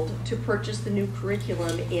scheduled to purchase the new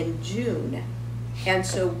curriculum in June, and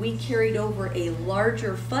so we carried over a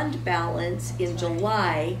larger fund balance in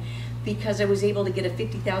July because I was able to get a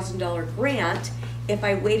 $50,000 grant if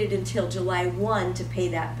I waited until July 1 to pay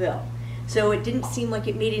that bill. So it didn't seem like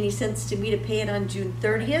it made any sense to me to pay it on June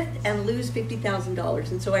 30th and lose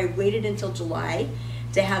 $50,000, and so I waited until July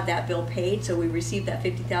to have that bill paid, so we received that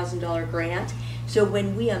 $50,000 grant. So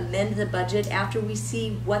when we amend the budget, after we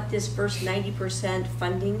see what this first 90%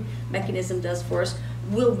 funding mechanism does for us,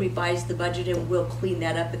 we'll revise the budget and we'll clean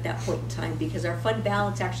that up at that point in time, because our fund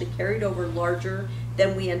balance actually carried over larger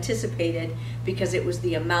than we anticipated because it was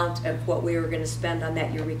the amount of what we were going to spend on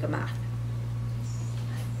that Eureka math.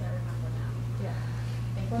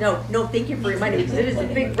 No, thank you for reminding me, because it is a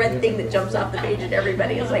big red thing that jumps off the page and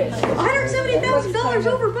everybody is like, $170,000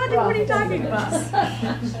 over budget, what are you talking about?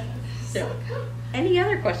 So, any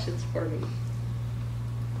other questions for me?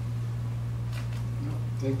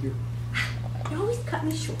 Thank you. You always cut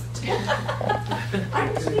me short. I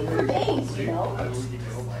can speak for days, you know? I'm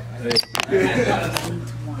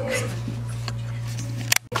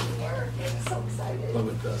so excited. Love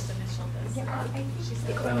it, This is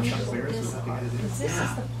the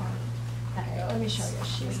part. Okay, let me show you.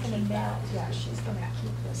 She's gonna mail, she's gonna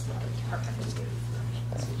keep this letter.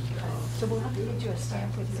 So we'll have to get you a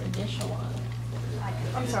stamp with your initial on it.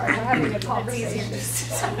 I'm sorry, we're having a conversation.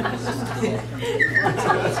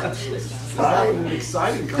 An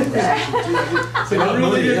exciting conversation too. I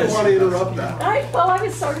really didn't want to interrupt that. I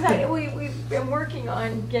was so excited. We've been working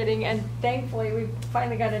on getting, and thankfully we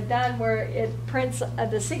finally got it done where it prints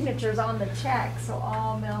the signatures on the check. So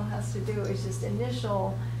all Mel has to do is just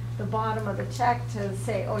initial the bottom of the check to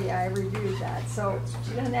say, oh yeah, I reviewed that. So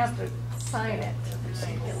she doesn't have to sign it.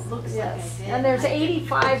 It looks Yes, like I did. and there's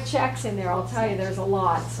 85 checks in there. I'll tell you, there's a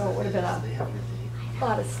lot. So it would have been a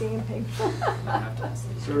lot of stamping.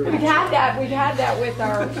 We'd had that with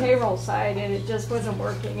our payroll side, and it just wasn't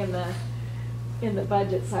working in the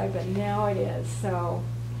budget side, but now it is. So,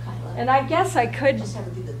 and I guess I could Just have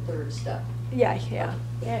to do the third step. Yeah.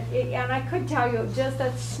 And I could tell you just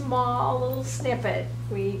a small little snippet.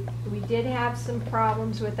 We did have some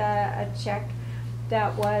problems with a check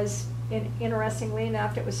that was, interestingly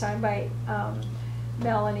enough, it was signed by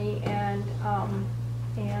Melanie and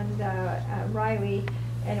Riley,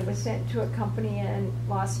 and it was sent to a company in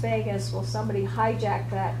Las Vegas. Well, somebody hijacked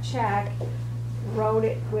that check, wrote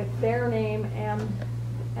it with their name and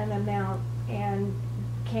an amount, and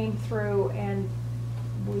came through, and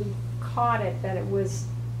we caught it that it was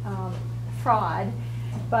fraud,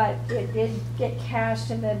 but it did get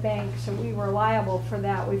cashed in the bank, so we were liable for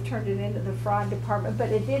that. We've turned it into the fraud department, but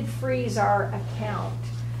it did freeze our account.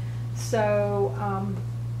 So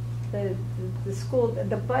the school,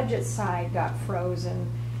 the budget side got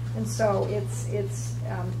frozen, and so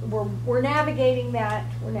we're navigating that.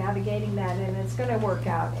 And it's going to work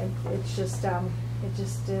out. And it's just it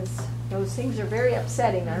just is. Those things are very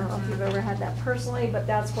upsetting. I don't know if you've ever had that personally, but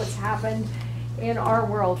that's what's happened in our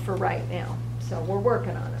world for right now. So we're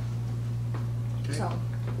working on it. Okay. So.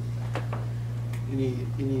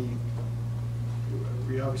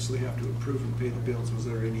 We obviously have to approve and pay the bills. Was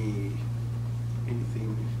there anything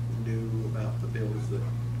new about the bills that we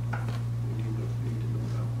need to know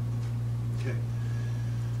about? Okay.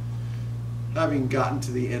 Having gotten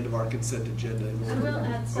to the end of our consent agenda. I will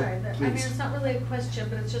add, sorry, I mean, it's not really a question,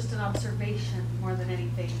 but it's just an observation more than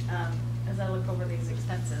anything, as I look over these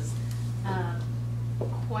expenses.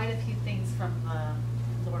 Quite a few things from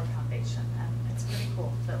the Lower Foundation, and it's pretty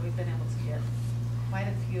cool that we've been able to get quite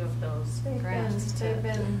a few of those grants. They've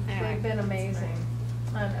been amazing.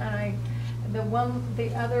 And the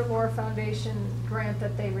other Lower Foundation grant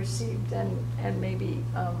that they received, and maybe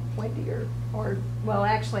Wendy or well,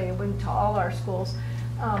 actually it went to all our schools.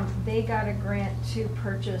 They got a grant to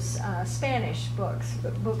purchase Spanish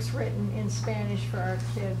books written in Spanish for our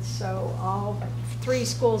kids. So all 3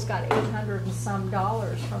 schools got $800 and some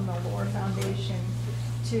from the Lower Foundation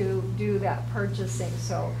to do that purchasing.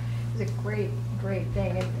 So it was a great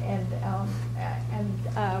thing. And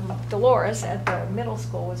Dolores at the middle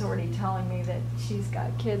school was already telling me that she's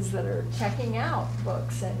got kids that are checking out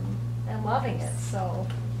books and loving it. So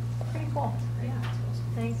pretty cool. Yeah.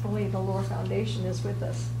 Thankfully, the Lower Foundation is with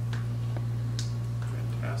us.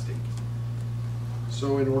 Fantastic.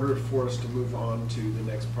 So in order for us to move on to the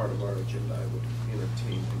next part of our agenda, I would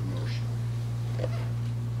entertain a motion.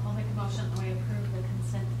 I'll make a motion that we approve the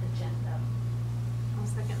consent agenda. I'll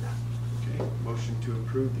second that. Okay, motion to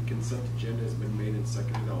approve the consent agenda has been made and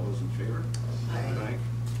seconded. All those in favor? Aye.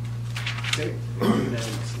 Okay,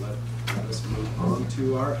 unanimous. Let us move on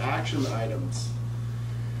to our action items.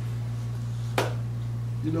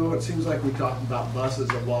 You know, it seems like we talk about buses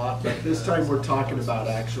a lot, but this time we're talking about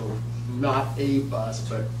actual, not a bus,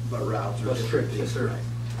 but routes or Bus different trips, yes, things.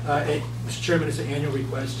 sir. Mr. Chairman, it's an annual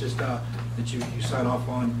request, just that you sign off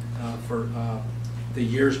on for the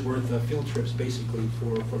year's worth of field trips, basically,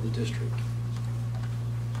 for the district.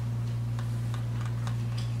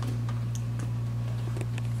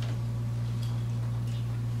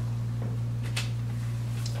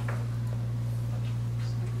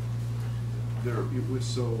 There, it was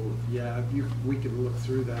so, yeah, we can look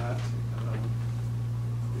through that.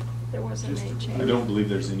 There wasn't any change. I don't believe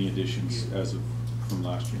there's any additions as of from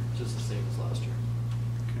last year. Just the same as last year.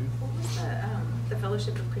 What was the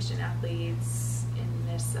Fellowship of Christian Athletes in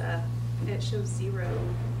this? It shows 0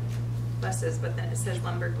 buses, but then it says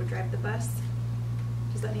Lumberg would drive the bus.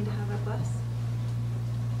 Does that need to have a bus?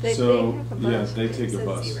 They have a bus. Yeah, they It take a says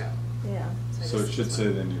bus. 0. Yeah. So it should say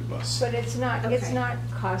they need a bus. But it's not, it's Okay. not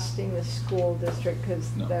costing the school district because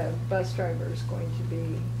No. the bus driver is going to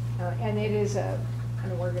be, and it is an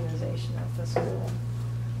organization of the school.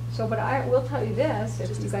 So, but I will tell you this, if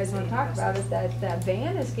Just you doesn't guys say want to any talk about buses. it, that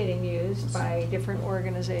van is getting used by different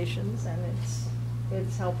organizations and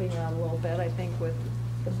it's helping out a little bit, I think, with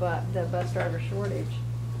the bus driver shortage.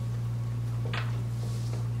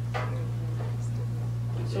 They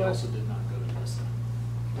So also did not go to this.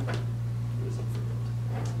 It was up for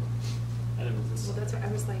bid. And it was this. Well, that's what I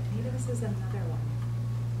was like, maybe this is another one.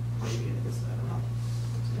 Maybe it is, I don't know.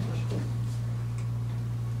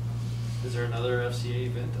 Is there another FCA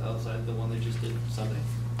event outside the one they just did Sunday?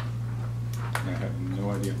 I have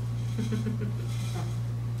no idea.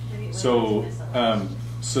 Maybe So, miscellaneous.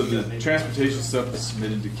 so the transportation stuff is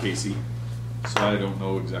submitted to Casey, so I don't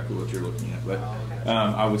know exactly what you're looking at, but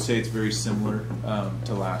I would say it's very similar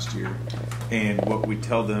to last year. And what we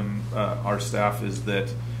tell them, our staff, is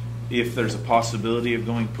that if there's a possibility of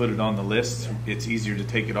going, put it on the list. It's easier to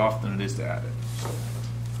take it off than it is to add it.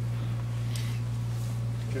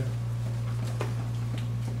 Okay.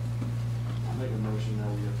 I'll make a motion that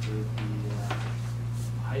we approve the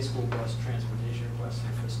high school bus transportation request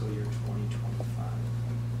for fiscal year 2025.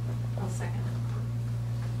 I'll second it.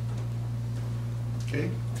 Okay,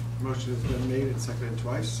 motion has been made and seconded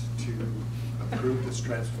twice to approve this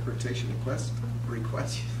transportation request.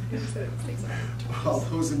 All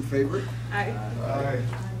those in favor? Aye. Aye.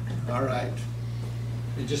 All right.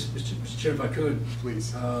 And just, Mr. Chair, if I could.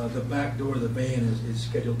 Please. The back door of the van is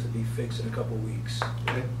scheduled to be fixed in a couple of weeks.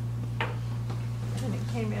 Okay. And it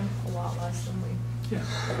came in a lot less than we. Yeah.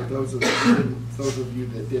 For those of you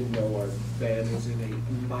that didn't know, our van was in a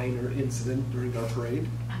minor incident during our parade.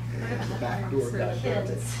 And the back door got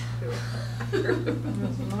dented.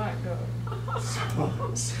 So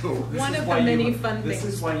One This is of why the many you- fun This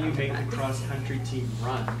things is why you make the cross-country team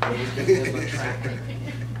run. The track.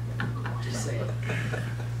 Just say it.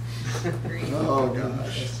 Oh,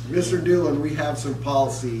 gosh. Mr. Doolan, we have some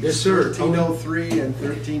policies. Yes, sir. 1303 and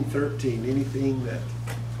 1313. Anything that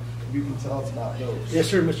you can tell us about those? Yes,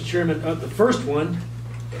 sir, Mr. Chairman. The first one,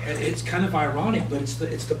 and it's kind of ironic, but it's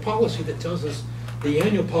the policy that tells us the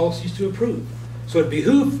annual policies to approve. So it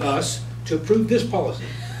behooves us to approve this policy,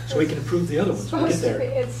 so we can approve the other ones. We'll get Supposed to be,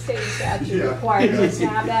 there. it's state statute Yeah. required us to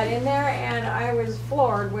have that in there, and I was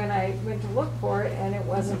floored when I went to look for it, and it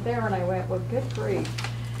wasn't there, and I went, well, good grief.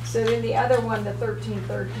 So then the other one, the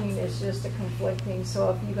 1313, is just a conflicting,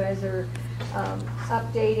 so if you guys are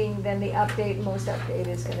updating, then the most update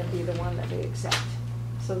is gonna be the one that we accept.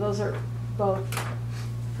 So those are both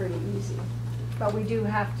pretty easy. But we do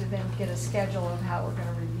have to then get a schedule of how we're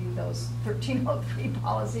gonna review those 1303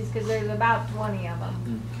 policies, because there's about 20 of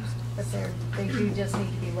them. But they do just need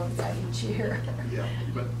to be looked at each year. Yeah,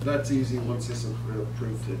 but that's easy once this is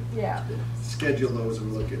approved to Yeah. schedule those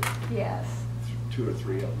and look at Yes. 2 or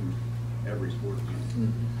 3 of them every board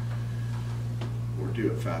meeting. Or do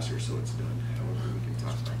it faster so it's done. However, we can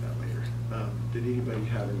talk about that later. Did anybody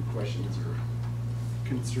have any questions or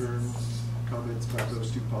concerns, comments about those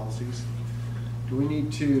 2 policies? Do we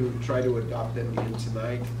need to try to adopt them again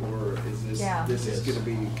tonight, or is this, Yeah. this is gonna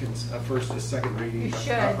be a first, a second reading? You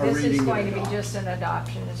should. a This reading is and going to be adopt? just an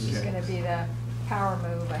adoption. It's just Okay. gonna be the power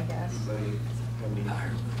move, I guess. Anybody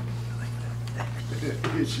have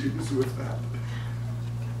any issues with that?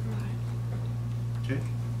 Okay.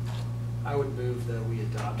 I would move that we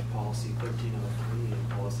adopt policy 1303 and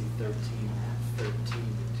policy 1313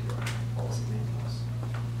 into our policy manuals.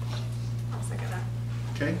 I'll second that.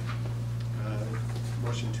 Okay,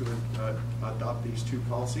 Motion to adopt these two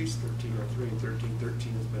policies, 1303 and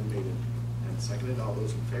 1313 has been made and seconded. All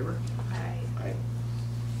those in favor? Aye. Aye.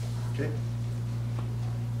 Okay.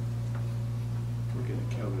 We're going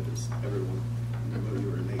to count it as everyone, even though you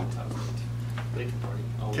were late. Late to the party.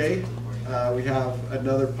 Always Okay. late to the party. We have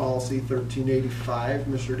another policy, 1385.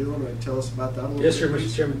 Mr. Dillon, will you tell us about that a little Yes, bit? sir,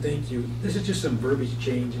 Mr. Chairman, thank you. This is just some verbiage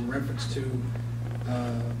change in reference to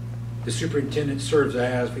the superintendent serves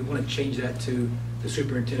as. We want to change that to the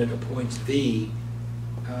superintendent appoints the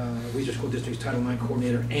Weiser School District's Title IX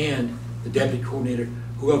coordinator and the deputy coordinator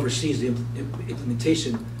who oversees the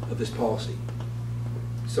implementation of this policy.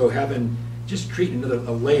 So having, just treating a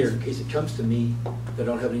layer in case it comes to me that I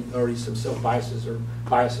don't have any, already some self-biases or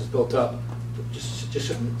biases built up, just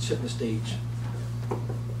setting the stage.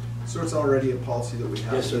 So it's already a policy that we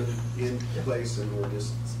have Yes, sir. in place, and we're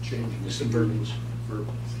just changing Just some verbiage. for a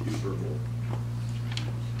few verbal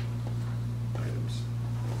items.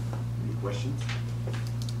 Any questions?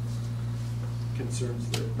 Concerns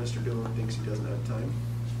that Mr. Dillon thinks he doesn't have time?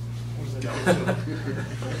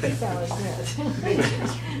 That was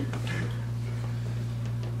it.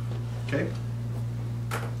 Okay.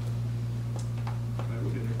 I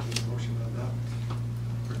would entertain a motion on that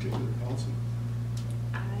particular policy.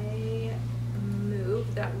 I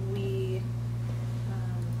move that we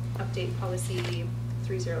update policy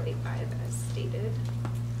 3085 as stated.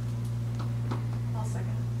 I'll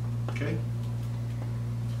second. Okay.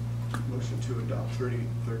 Motion to adopt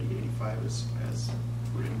 3085 as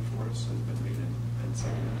written for us has been made and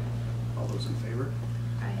seconded. All those in favor?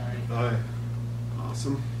 Aye. Aye.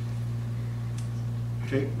 Awesome.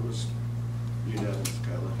 Okay, it was unanimous,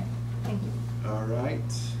 Kyla. Thank you. All right.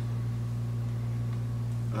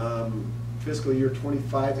 Fiscal year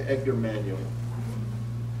 25 Edgar manual.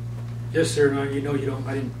 Yes, sir. No, you know you don't.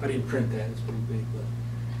 I didn't print that. It's pretty big, but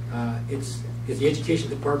it's the Education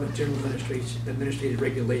Department General Administrative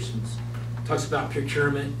Regulations. It talks about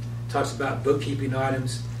procurement. Talks about bookkeeping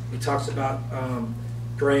items. It talks about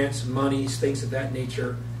grants, monies, things of that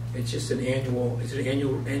nature. It's just an annual. It's an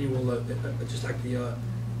annual,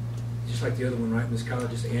 just like the other one, right, Ms. Collins?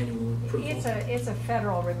 Just annual approval. It's a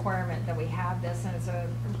federal requirement that we have this, and it's a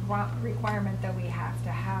requirement that we have to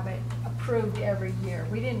have it approved every year.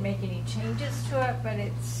 We didn't make any changes to it, but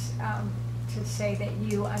it's to say that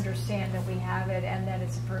you understand that we have it and that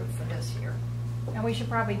it's approved for this year. And we should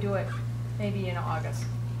probably do it maybe in August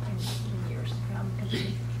in years to come, because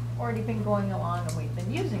we've already been going along and we've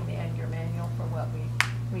been using the Edgar manual for what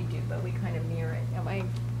we do, but we kind of mirror it. Am I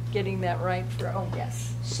getting that right? Oh,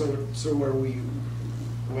 yes. So where we,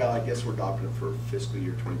 well, I guess we're adopting it for fiscal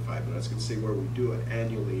year 25, but I was going to say where we do it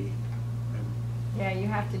annually. Yeah, you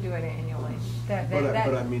have to do it annually.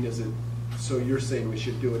 But I mean, is it, so you're saying we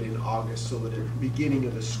should do it in August so that at the beginning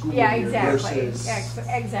of the school yeah, year exactly. versus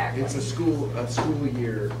Exactly. it's a school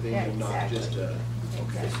year thing, Yeah, and not exactly. just a.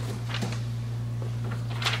 Okay.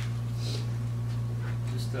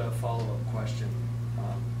 Just a follow-up question.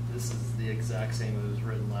 This is the exact same as it was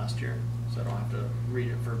written last year, so I don't have to read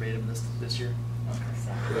it verbatim this year?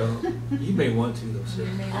 Okay. Well, you may want to, though, sir.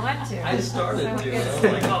 You may want to. I started So to. it's- I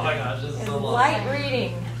was like, oh my gosh, this is so long. Light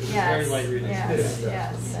reading, It's yes. very light reading. Yes,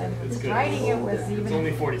 yes. And It's good. writing it was It's even,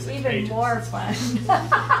 only 46 even pages. more fun.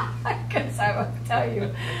 Because I will tell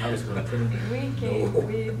you, I was going to print it.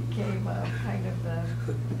 we became kind of the,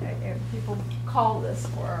 people called us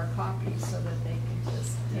for our copies so that they could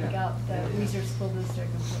just take out the Weiser School District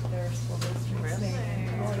and put their school district's name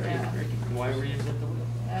in. Oh, yeah. Why reinvent the wheel?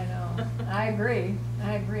 I know. I agree.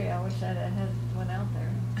 I wish I had went out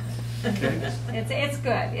there. It's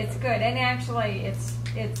good. It's good. And actually,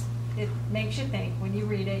 it makes you think. When you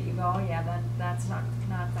read it, you go, oh yeah, that's not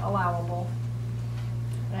allowable.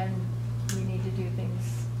 And we need to do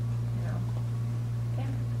things, yeah.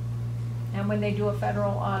 And when they do a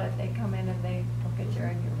federal audit, they come in and they look at your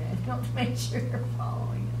manual to make sure you're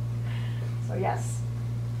following it. So yes.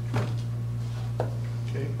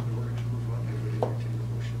 Okay, in order to move on, I would entertain a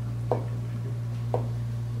motion.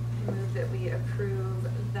 Move that we approve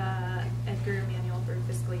the Edgar manual for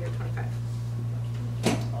fiscal year 25.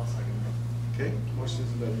 I'll second that. Okay, motion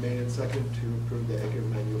has been made and seconded to approve the Edgar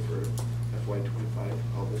manual for FY 25.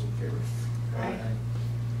 All those in favor? Aye.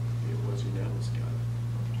 It was unanimous, got it.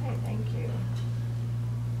 Okay, thank you.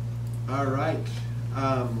 All right,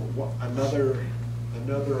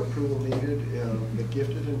 another approval needed, the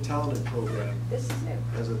Gifted and Talented Program. This is new.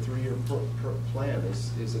 As a 3-year plan,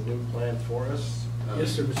 is a new plan for us?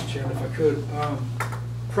 Yes, sir, Mr. Chairman, if I could.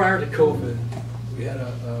 Prior to COVID, we had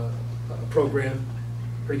a program,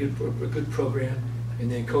 a good program, and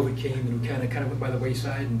then COVID came and we kind of went by the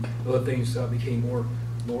wayside, and other things became more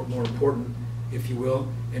important. if you will.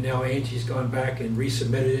 And now Angie's gone back and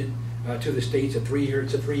resubmitted it to the state. It's a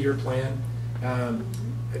three-year plan.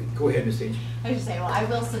 Go ahead, Ms. Angie. I was just saying, well, I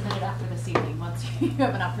will submit it after this evening once you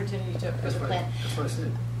have an opportunity to approve the plan. That's what I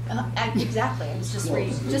said. Exactly. I was just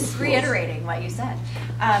reiterating what you said.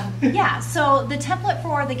 Yeah, so the template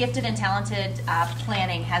for the gifted and talented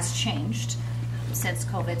planning has changed since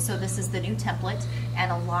COVID. So this is the new template,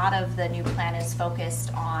 and a lot of the new plan is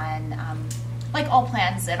focused on, like all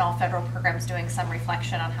plans and all federal programs, doing some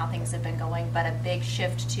reflection on how things have been going, but a big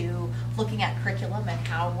shift to looking at curriculum and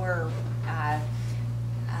how we're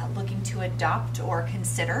looking to adopt or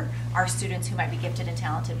consider our students who might be gifted and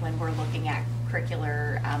talented when we're looking at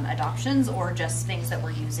curricular adoptions, or just things that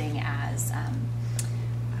we're using as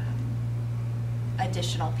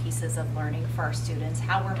additional pieces of learning for our students,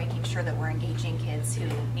 how we're making sure that we're engaging kids who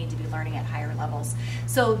need to be learning at higher levels.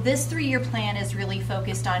 So this 3-year plan is really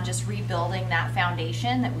focused on just rebuilding that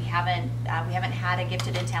foundation that we haven't had a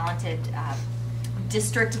gifted and talented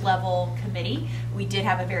district level committee. We did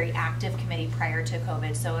have a very active committee prior to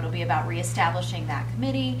COVID, so it'll be about reestablishing that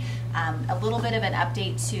committee, a little bit of an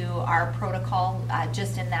update to our protocol,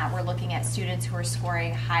 just in that we're looking at students who are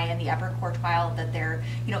scoring high in the upper quartile, that they're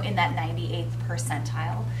in that 98th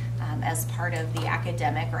percentile as part of the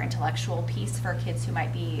academic or intellectual piece for kids who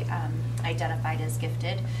might be identified as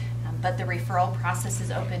gifted. But the referral process is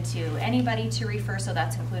open to anybody to refer, so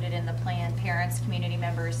that's included in the plan. Parents, community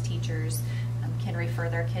members, teachers can refer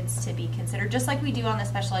their kids to be considered, just like we do on the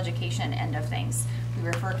special education end of things. We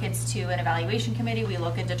refer kids to an evaluation committee. We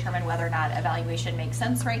look and determine whether or not evaluation makes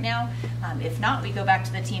sense right now. If not, we go back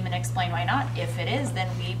to the team and explain why not. If it is, then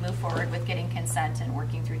we move forward with getting consent and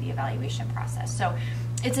working through the evaluation process. So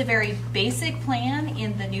it's a very basic plan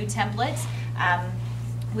in the new template,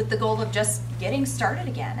 with the goal of just getting started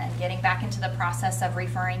again and getting back into the process of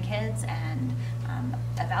referring kids and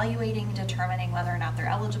evaluating, determining whether or not they're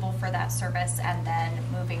eligible for that service, and then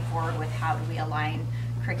moving forward with how do we align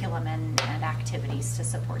curriculum and activities to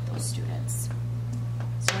support those students.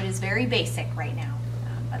 So it is very basic right now,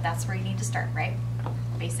 but that's where you need to start, right?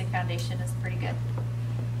 Basic foundation is pretty good.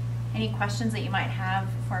 Any questions that you might have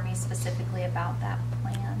for me specifically about that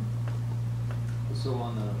plan? So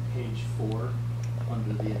on page 4,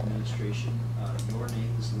 under the administration, your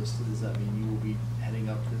name is listed. Does that mean you will be heading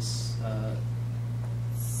up this?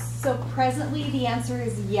 So presently the answer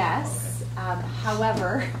is yes. Okay.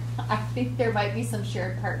 However, I think there might be some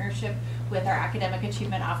shared partnership with our academic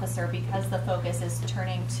achievement officer, because the focus is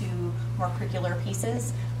turning to more curricular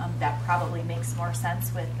pieces. That probably makes more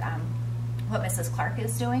sense with what Mrs. Clark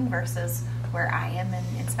is doing versus where I am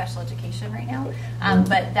in special education right now.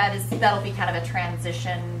 But that'll be kind of a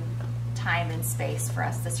transition time and space for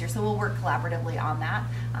us this year. So we'll work collaboratively on that.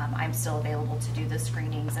 I'm still available to do the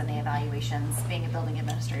screenings and the evaluations. Being a building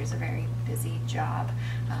administrator is a very busy job.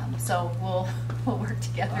 So we'll work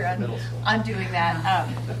together on doing that.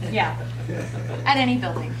 Yeah, at any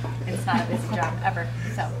building. It's not a busy job ever.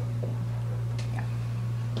 So, yeah.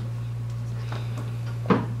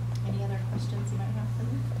 Any other questions you might have for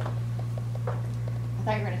me? I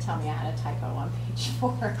thought you were going to tell me I had a typo on page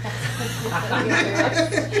 4.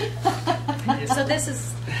 So this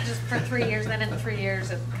is just for 3 years, then in 3 years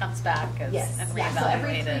it comes back and reevaluated. Yeah, so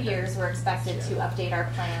every 3 years we're expected to update our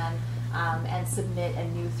plan and submit a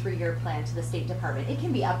new 3-year plan to the State Department. It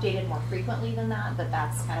can be updated more frequently than that, but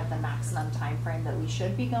that's kind of the maximum time frame that we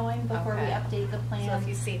should be going before we update the plan. So if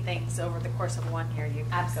you see things over the course of 1 year, you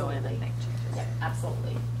can go in and make changes. Yep,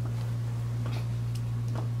 absolutely.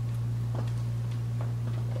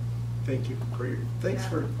 Thank you thanks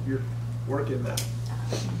for your work in that.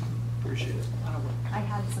 Appreciate it. I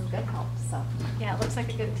had some good help, so. Yeah, it looks like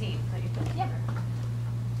a good team that you've put together.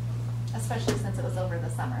 Especially since it was over the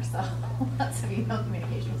summer, so lots of email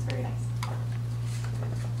communication was very nice.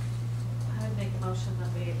 I would make a motion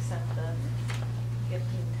that we accept the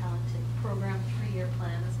Gifted and Talented Program 3-year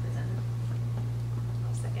plan as presented.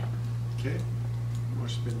 I'll second. Okay.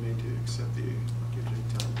 Motion's been made to accept the Gifted and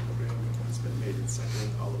Talented Program. It's been made and seconded.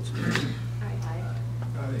 All those in favor? Aye.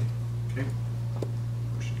 Okay.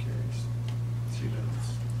 Motion carries. It's unanimous.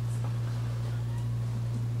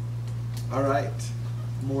 All right.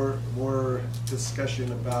 More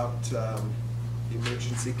discussion about the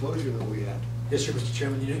emergency closure that we had. Yes, sir, Mr.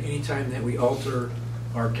 Chairman. Anytime that we alter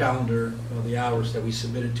our calendar, the hours that we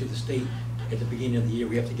submitted to the state at the beginning of the year,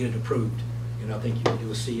 we have to get it approved. And I think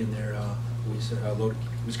you'll see in there, we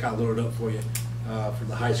just got loaded up for you for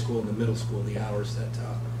the high school and the middle school, the hours that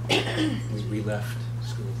we left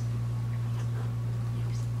school.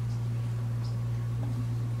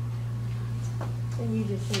 And you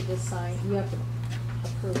just need to sign, you have to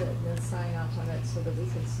approve it and then sign off on it so that we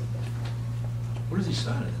can see that. Where does he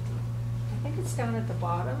sign it? I think it's down at the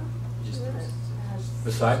bottom. Just- It has-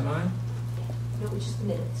 Beside mine? No, it's just the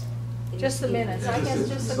minutes. Just the minutes, I guess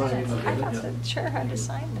just the Sign minutes. it. I thought the chair had to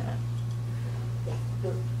sign that.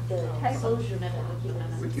 Yeah, the closure minute.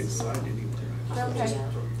 We can sign it anytime.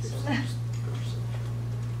 Okay.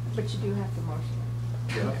 But you do have to motion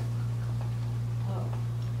it. Yeah.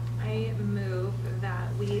 I move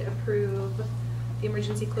that we approve the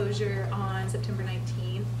emergency closure on September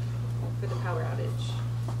 19th for the power outage.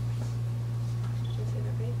 Did I say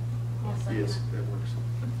that right? I'll second Yes, it. that works.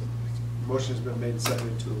 Motion has been made and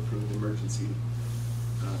seconded to approve the emergency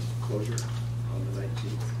closure on the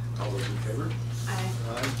 19th. All those in favor? Aye.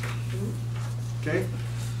 Okay.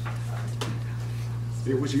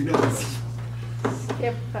 It was unanimous.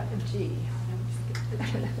 Skip G.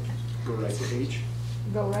 Go right to H.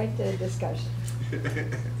 Go right to discussion.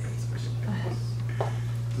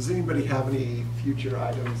 Does anybody have any future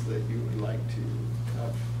items that you would like to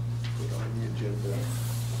have put on the agenda?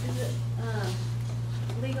 Is it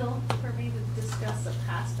legal for me to discuss a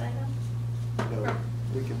past item? No,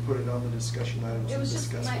 we can put it on the discussion items It and was just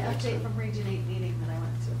discuss my it next update time. from Region 8 meeting that I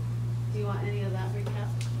went to. Do you want any of that recap?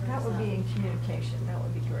 Or That is would be in communication, that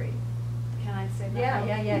would be great. Can I say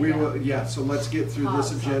that? Yeah. We will, yeah, so let's get through this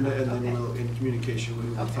Pause. agenda and then Okay. we'll, in communication, we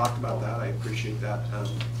will Okay. talk about that. I appreciate that.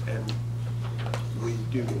 And we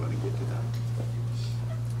do want to get to that.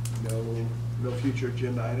 No future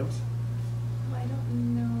agenda items? I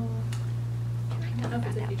don't know. I don't know if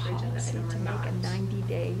it's a future agenda item or To not. make a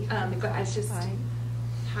 90-day. But I just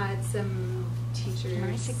had some teachers. Can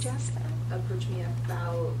I suggest that? Approach me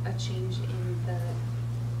about a change in the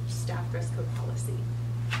staff dress code policy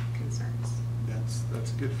concerns.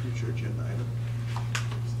 That's a good future agenda item.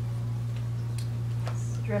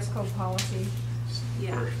 Dress code policy.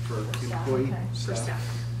 Yeah. For staff, employee okay. For staff.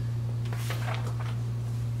 staff.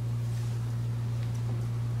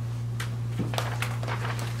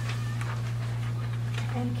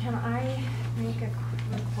 And can I make a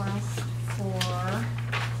request for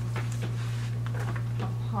a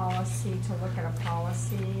policy, to look at a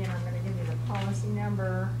policy, and I'm gonna give you the policy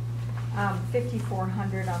number,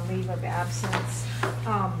 5400 on leave of absence.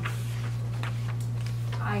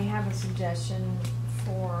 I have a suggestion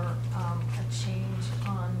for a change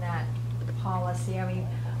on that policy. I mean,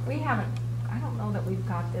 we haven't, I don't know that we've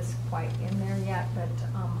got this quite in there yet, but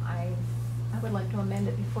I would like to amend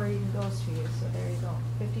it before it even goes to you, so there you go,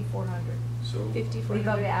 5400. So. 5400. Leave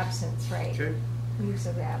of absence, right? Okay. Leaves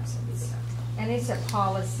of absence. And it's a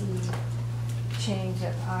policy change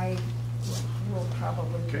that I will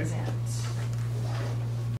probably Okay. present.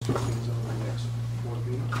 Things on the next board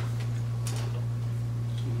meeting.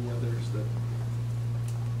 Any others that?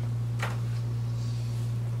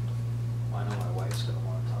 Well, I know my wife's gonna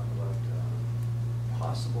wanna talk about,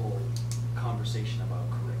 possible conversation about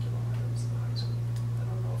curriculum items in the high school. I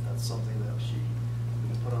don't know if that's something that we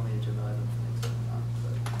can put on the agenda item for next time or not,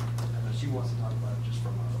 but I know she wants to talk about it just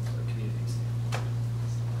from a community standpoint.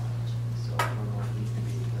 So I don't know if it needs to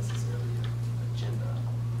be necessarily an agenda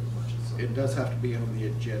as much as. It does have to be on the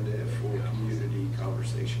agenda for community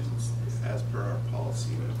conversations as per our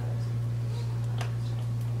policy. We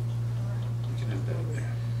can have that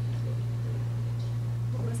there.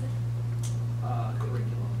 What was it?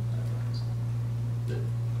 Curriculum at the high school. That,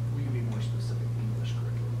 we can be more specific, English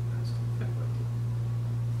curriculum at the high school. But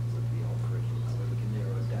it would be all curriculum, that way we can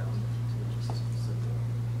narrow it down to just simple.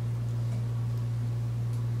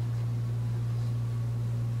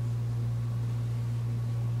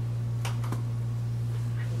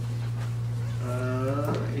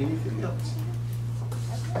 Anything else?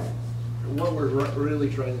 What we're really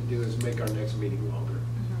trying to do is make our next meeting longer.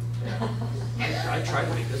 I tried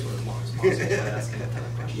to make this one as long as possible by asking a ton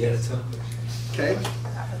of questions. Okay,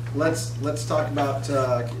 let's talk about,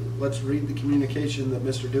 let's read the communication that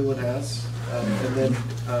Mr. Doolin has, and then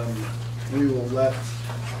we will let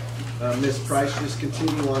Ms. Price just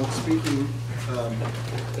continue on speaking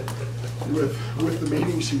with the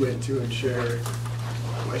meeting she went to and share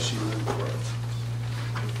why she moved for us.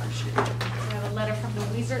 Appreciate it. We have a letter from the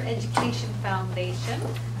Weiser Education Foundation.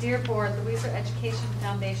 Dear Board, the Weiser Education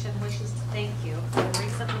Foundation wishes to thank you for the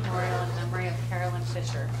recent memorial in memory of Carolyn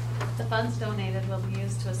Fisher. The funds donated will be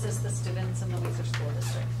used to assist the students in the Weiser School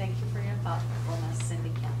District. Thank you for your thoughtfulness,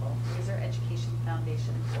 Cindy Campbell, Weiser Education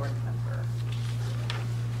Foundation Board Member.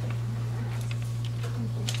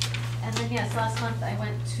 And then, yes, last month I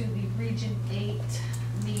went to the Region 8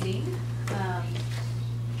 meeting.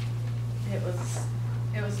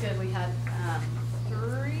 It was good. We had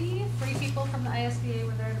three people from the ISBA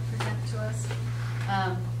were there to present to us.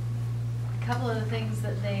 A couple of the things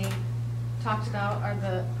that they talked about are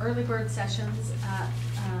the early bird sessions at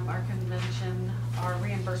our convention are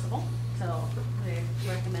reimbursable, so they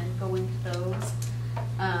recommend going to those.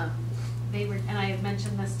 And I had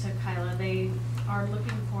mentioned this to Kyla, they are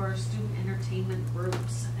looking for student entertainment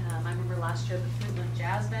groups. I remember last year the Cleveland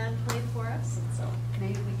Jazz Band played for us, and so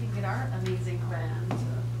maybe we can get our amazing band to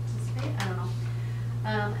participate, I don't know.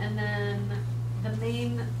 And then the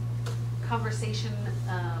main conversation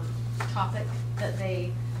topic that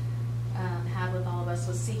they had with all of us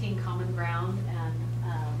was seeking common ground and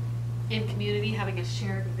in community having a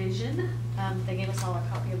shared vision. They gave us all a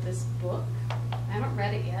copy of this book. I haven't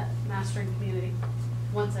read it yet, Mastering Community.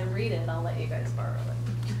 Once I read it, I'll let you guys borrow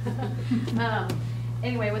it.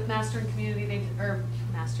 Anyway, with Mastering Community,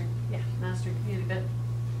 Mastering Community, but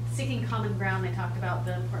seeking common ground, they talked about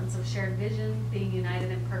the importance of shared vision, being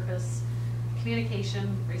united in purpose,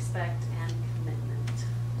 communication, respect, and commitment.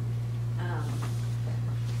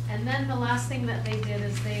 And then the last thing that they did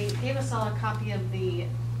is they gave us all a copy of the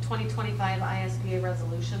 2025 ISBA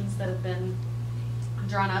resolutions that have been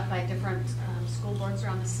drawn up by different school boards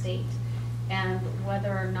around the state, and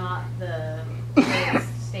whether or not the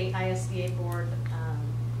state ISBA board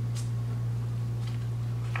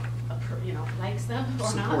likes them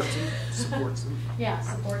or not. Supports them. Yeah,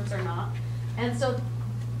 supports or not. And so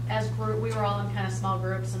as group, we were all in kind of small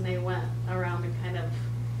groups, and they went around and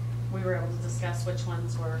we were able to discuss which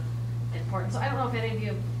ones were important. So I don't know if any of you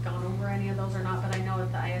have gone over any of those or not, but I know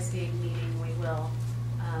at the ISBA meeting we will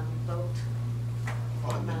vote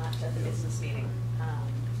on that at the business meeting,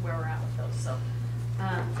 where we're at with those. So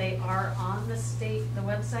they are on the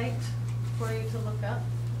website for you to look up.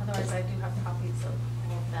 Otherwise, I do have copies of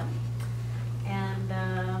all of them. And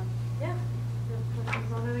yeah,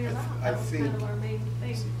 that's on any of that. That was kind of our main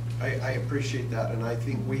thing. I appreciate that, and I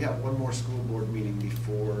think we have one more school board meeting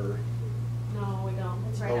before. No, we don't.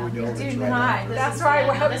 It's right Oh, we after. don't. Do It's right not. after. That's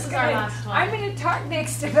right. This is our last one. I'm going to talk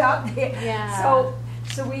next about the. Yeah.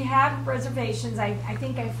 So we have reservations. I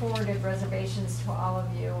think I forwarded reservations to all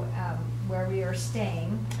of you where we are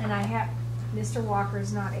staying, and I have Mr. Walker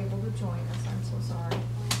is not able to join us. I'm so sorry.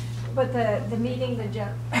 But the meeting,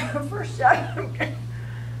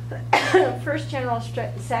 first general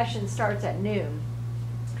session starts at noon,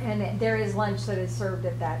 and there is lunch that is served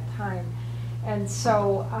at that time. And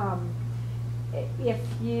so if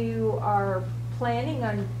you are planning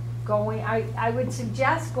on going, I would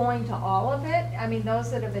suggest going to all of it. I mean,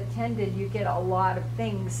 those that have attended, you get a lot of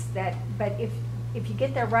things but if you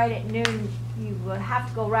get there right at noon, you will have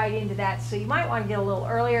to go right into that. So you might want to get a little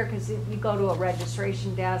earlier, because if you go to a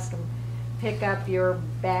registration desk and pick up your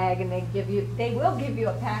bag, and they will give you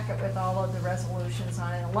a packet with all of the resolutions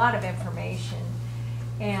on it, a lot of information.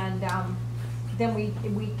 And then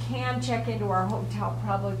we can check into our hotel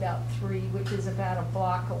probably about 3, which is about a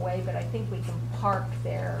block away, but I think we can park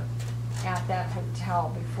there at that hotel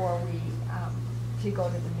before to go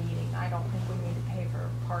to the meeting. I don't think we need to pay for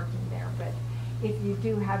parking there, but if you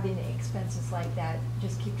do have any expenses like that,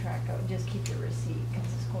 just keep your receipt, because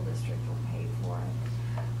the school district will pay for it.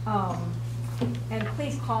 And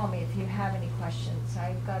please call me if you have any questions.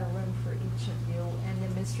 I've got a room for each of you. And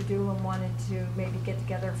then Mr. Doolin wanted to maybe get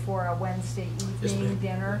together for a Wednesday evening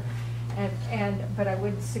dinner. But I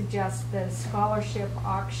would suggest the scholarship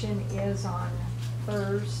auction is on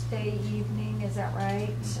Thursday evening, is that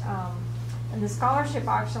right? And the scholarship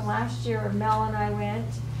auction last year, Mel and I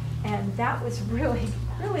went, and that was really,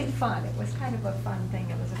 really fun. It was kind of a fun thing.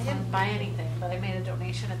 It was a fun I didn't buy thing. anything, but I made a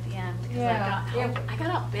donation at the end, because Yeah. I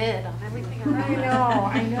got outbid on everything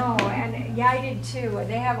around. I know, and yeah, I did too.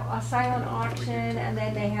 They have a silent auction, and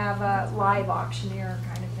then they have a live auctioneer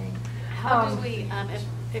kind of thing. How do we,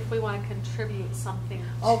 if we want to contribute something?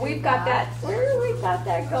 Oh, we've got that. We've got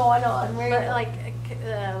that going on.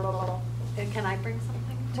 Can I bring something?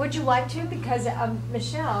 Would you like to? Because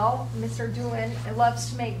Michelle, Mr. Doolin,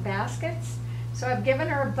 loves to make baskets. So I've given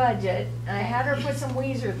her a budget, and I had her put some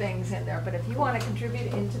Weiser things in there. But if you want to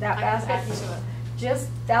contribute into that basket,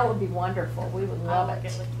 that would be wonderful. We would love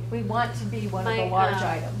it. We want to be one of the large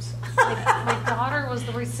items. My daughter was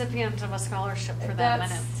the recipient of a scholarship for them, and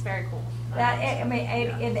it's very cool.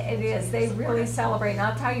 It is. They really celebrate. And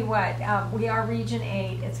I'll tell you what, we are Region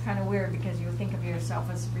 8. It's kind of weird because you think of yourself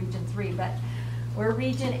as Region 3, but we're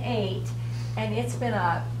Region 8, and it's been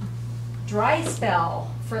a dry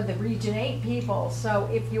spell for the Region 8 people. So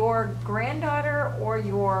if your granddaughter or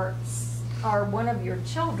one of your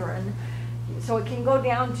children, so it can go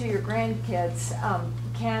down to your grandkids,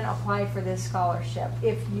 can apply for this scholarship.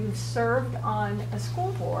 If you've served on a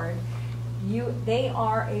school board, they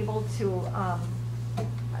are able to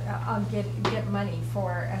get money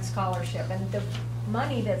for a scholarship. And the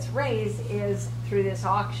money that's raised is through this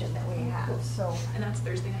auction that we have, so. And that's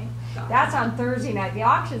Thursday night? That's on Thursday night. The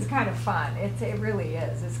auction's kind of fun. It really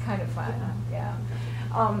is. It's kind of fun, yeah.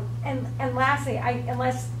 And lastly, I'm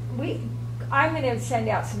going to send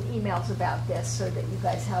out some emails about this so that you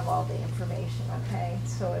guys have all the information, okay?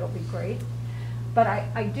 So it'll be great. But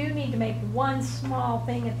I do need to make one small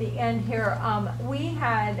thing at the end here. We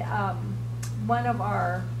had one of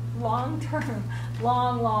our long-term,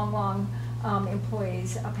 long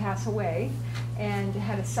employees pass away, and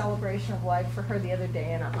had a celebration of life for her the other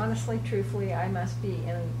day. And honestly, truthfully, I must be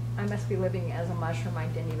living as a mushroom. I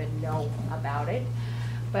didn't even know about it.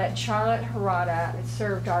 But Charlotte Harada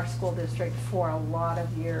served our school district for a lot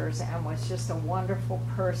of years and was just a wonderful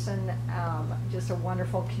person, just a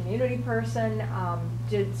wonderful community person,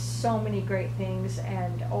 did so many great things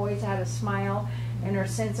and always had a smile, and her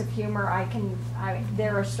sense of humor.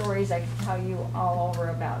 There are stories I can tell you all over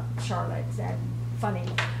about Charlotte, and funny.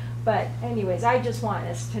 But anyways, I just want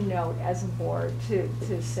us to note as a board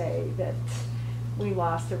to say that we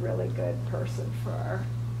lost a really good person for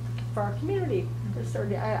our community.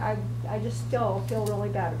 I just still feel really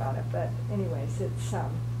bad about it, but anyways, it's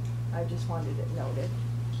I just wanted it noted.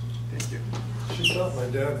 Thank you. She taught my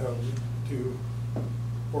dad how to do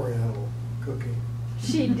Oriental cooking.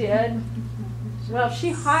 She did. Well, she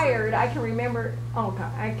hired. I can remember. Oh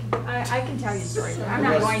God, I can tell you stories. I'm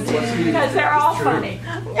not going to because they're all funny.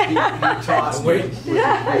 He taught. Wait.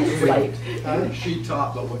 She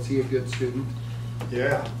taught, but was he a good student?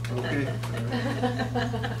 Yeah. Okay.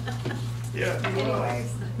 Yeah.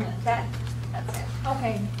 Anyways, that's it.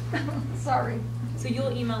 Okay. Sorry. So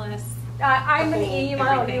you'll email us? I'm going to email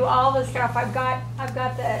everything. you all the stuff. I've got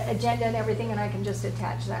the agenda and everything, and I can just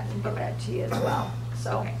attach that and give that to you as well.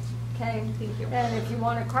 So, okay. Thank you. And if you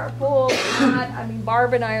want to carpool, or not, I mean,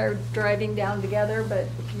 Barb and I are driving down together, but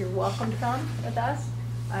you're welcome to come with us.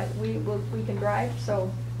 We can drive. So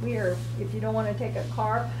if you don't want to take a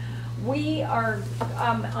car. We are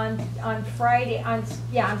on Friday, on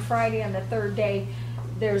Friday on the third day,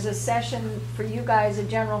 there's a session for you guys, a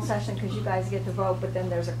general session, because you guys get to vote, but then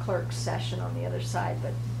there's a clerk's session on the other side,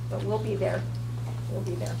 but we'll be there. We'll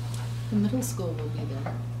be there. The middle school will be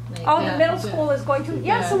there. The middle school is going to,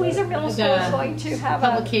 yes, Weiser Middle School is going to have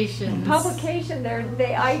publication there.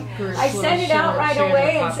 I sent it out right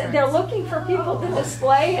away and said they're looking for people to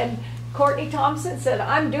display, and Courtney Thompson said,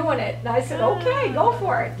 I'm doing it. And I said, okay, go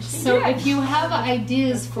for it. If you have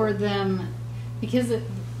ideas for them, because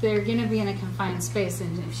they're going to be in a confined space,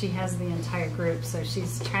 and she has the entire group, so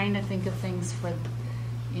she's trying to think of things for,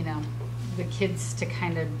 the kids to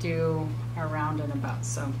kind of do around and about.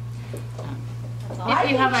 So I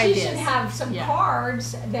think she should have some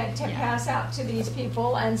cards that to pass out to these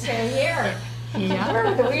people and say, here. Yeah.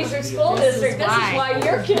 We're the Weiser School District. This is why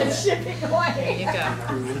your kid's shipping away. There you go.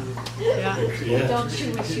 Yeah. Don't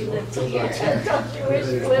you wish you lived here? Don't you wish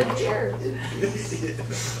you lived here?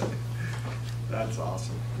 That's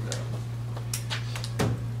awesome.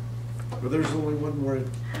 But there's only one more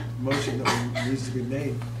motion that needs to be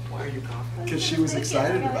made. Why are you coughing? Because she was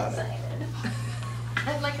excited about it.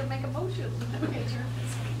 I'd like to make a motion.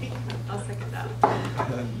 I'll second that.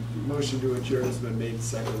 Motion to adjourn has been made and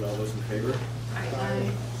seconded. All those in favor?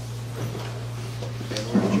 Aye. And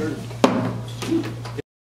we're adjourned.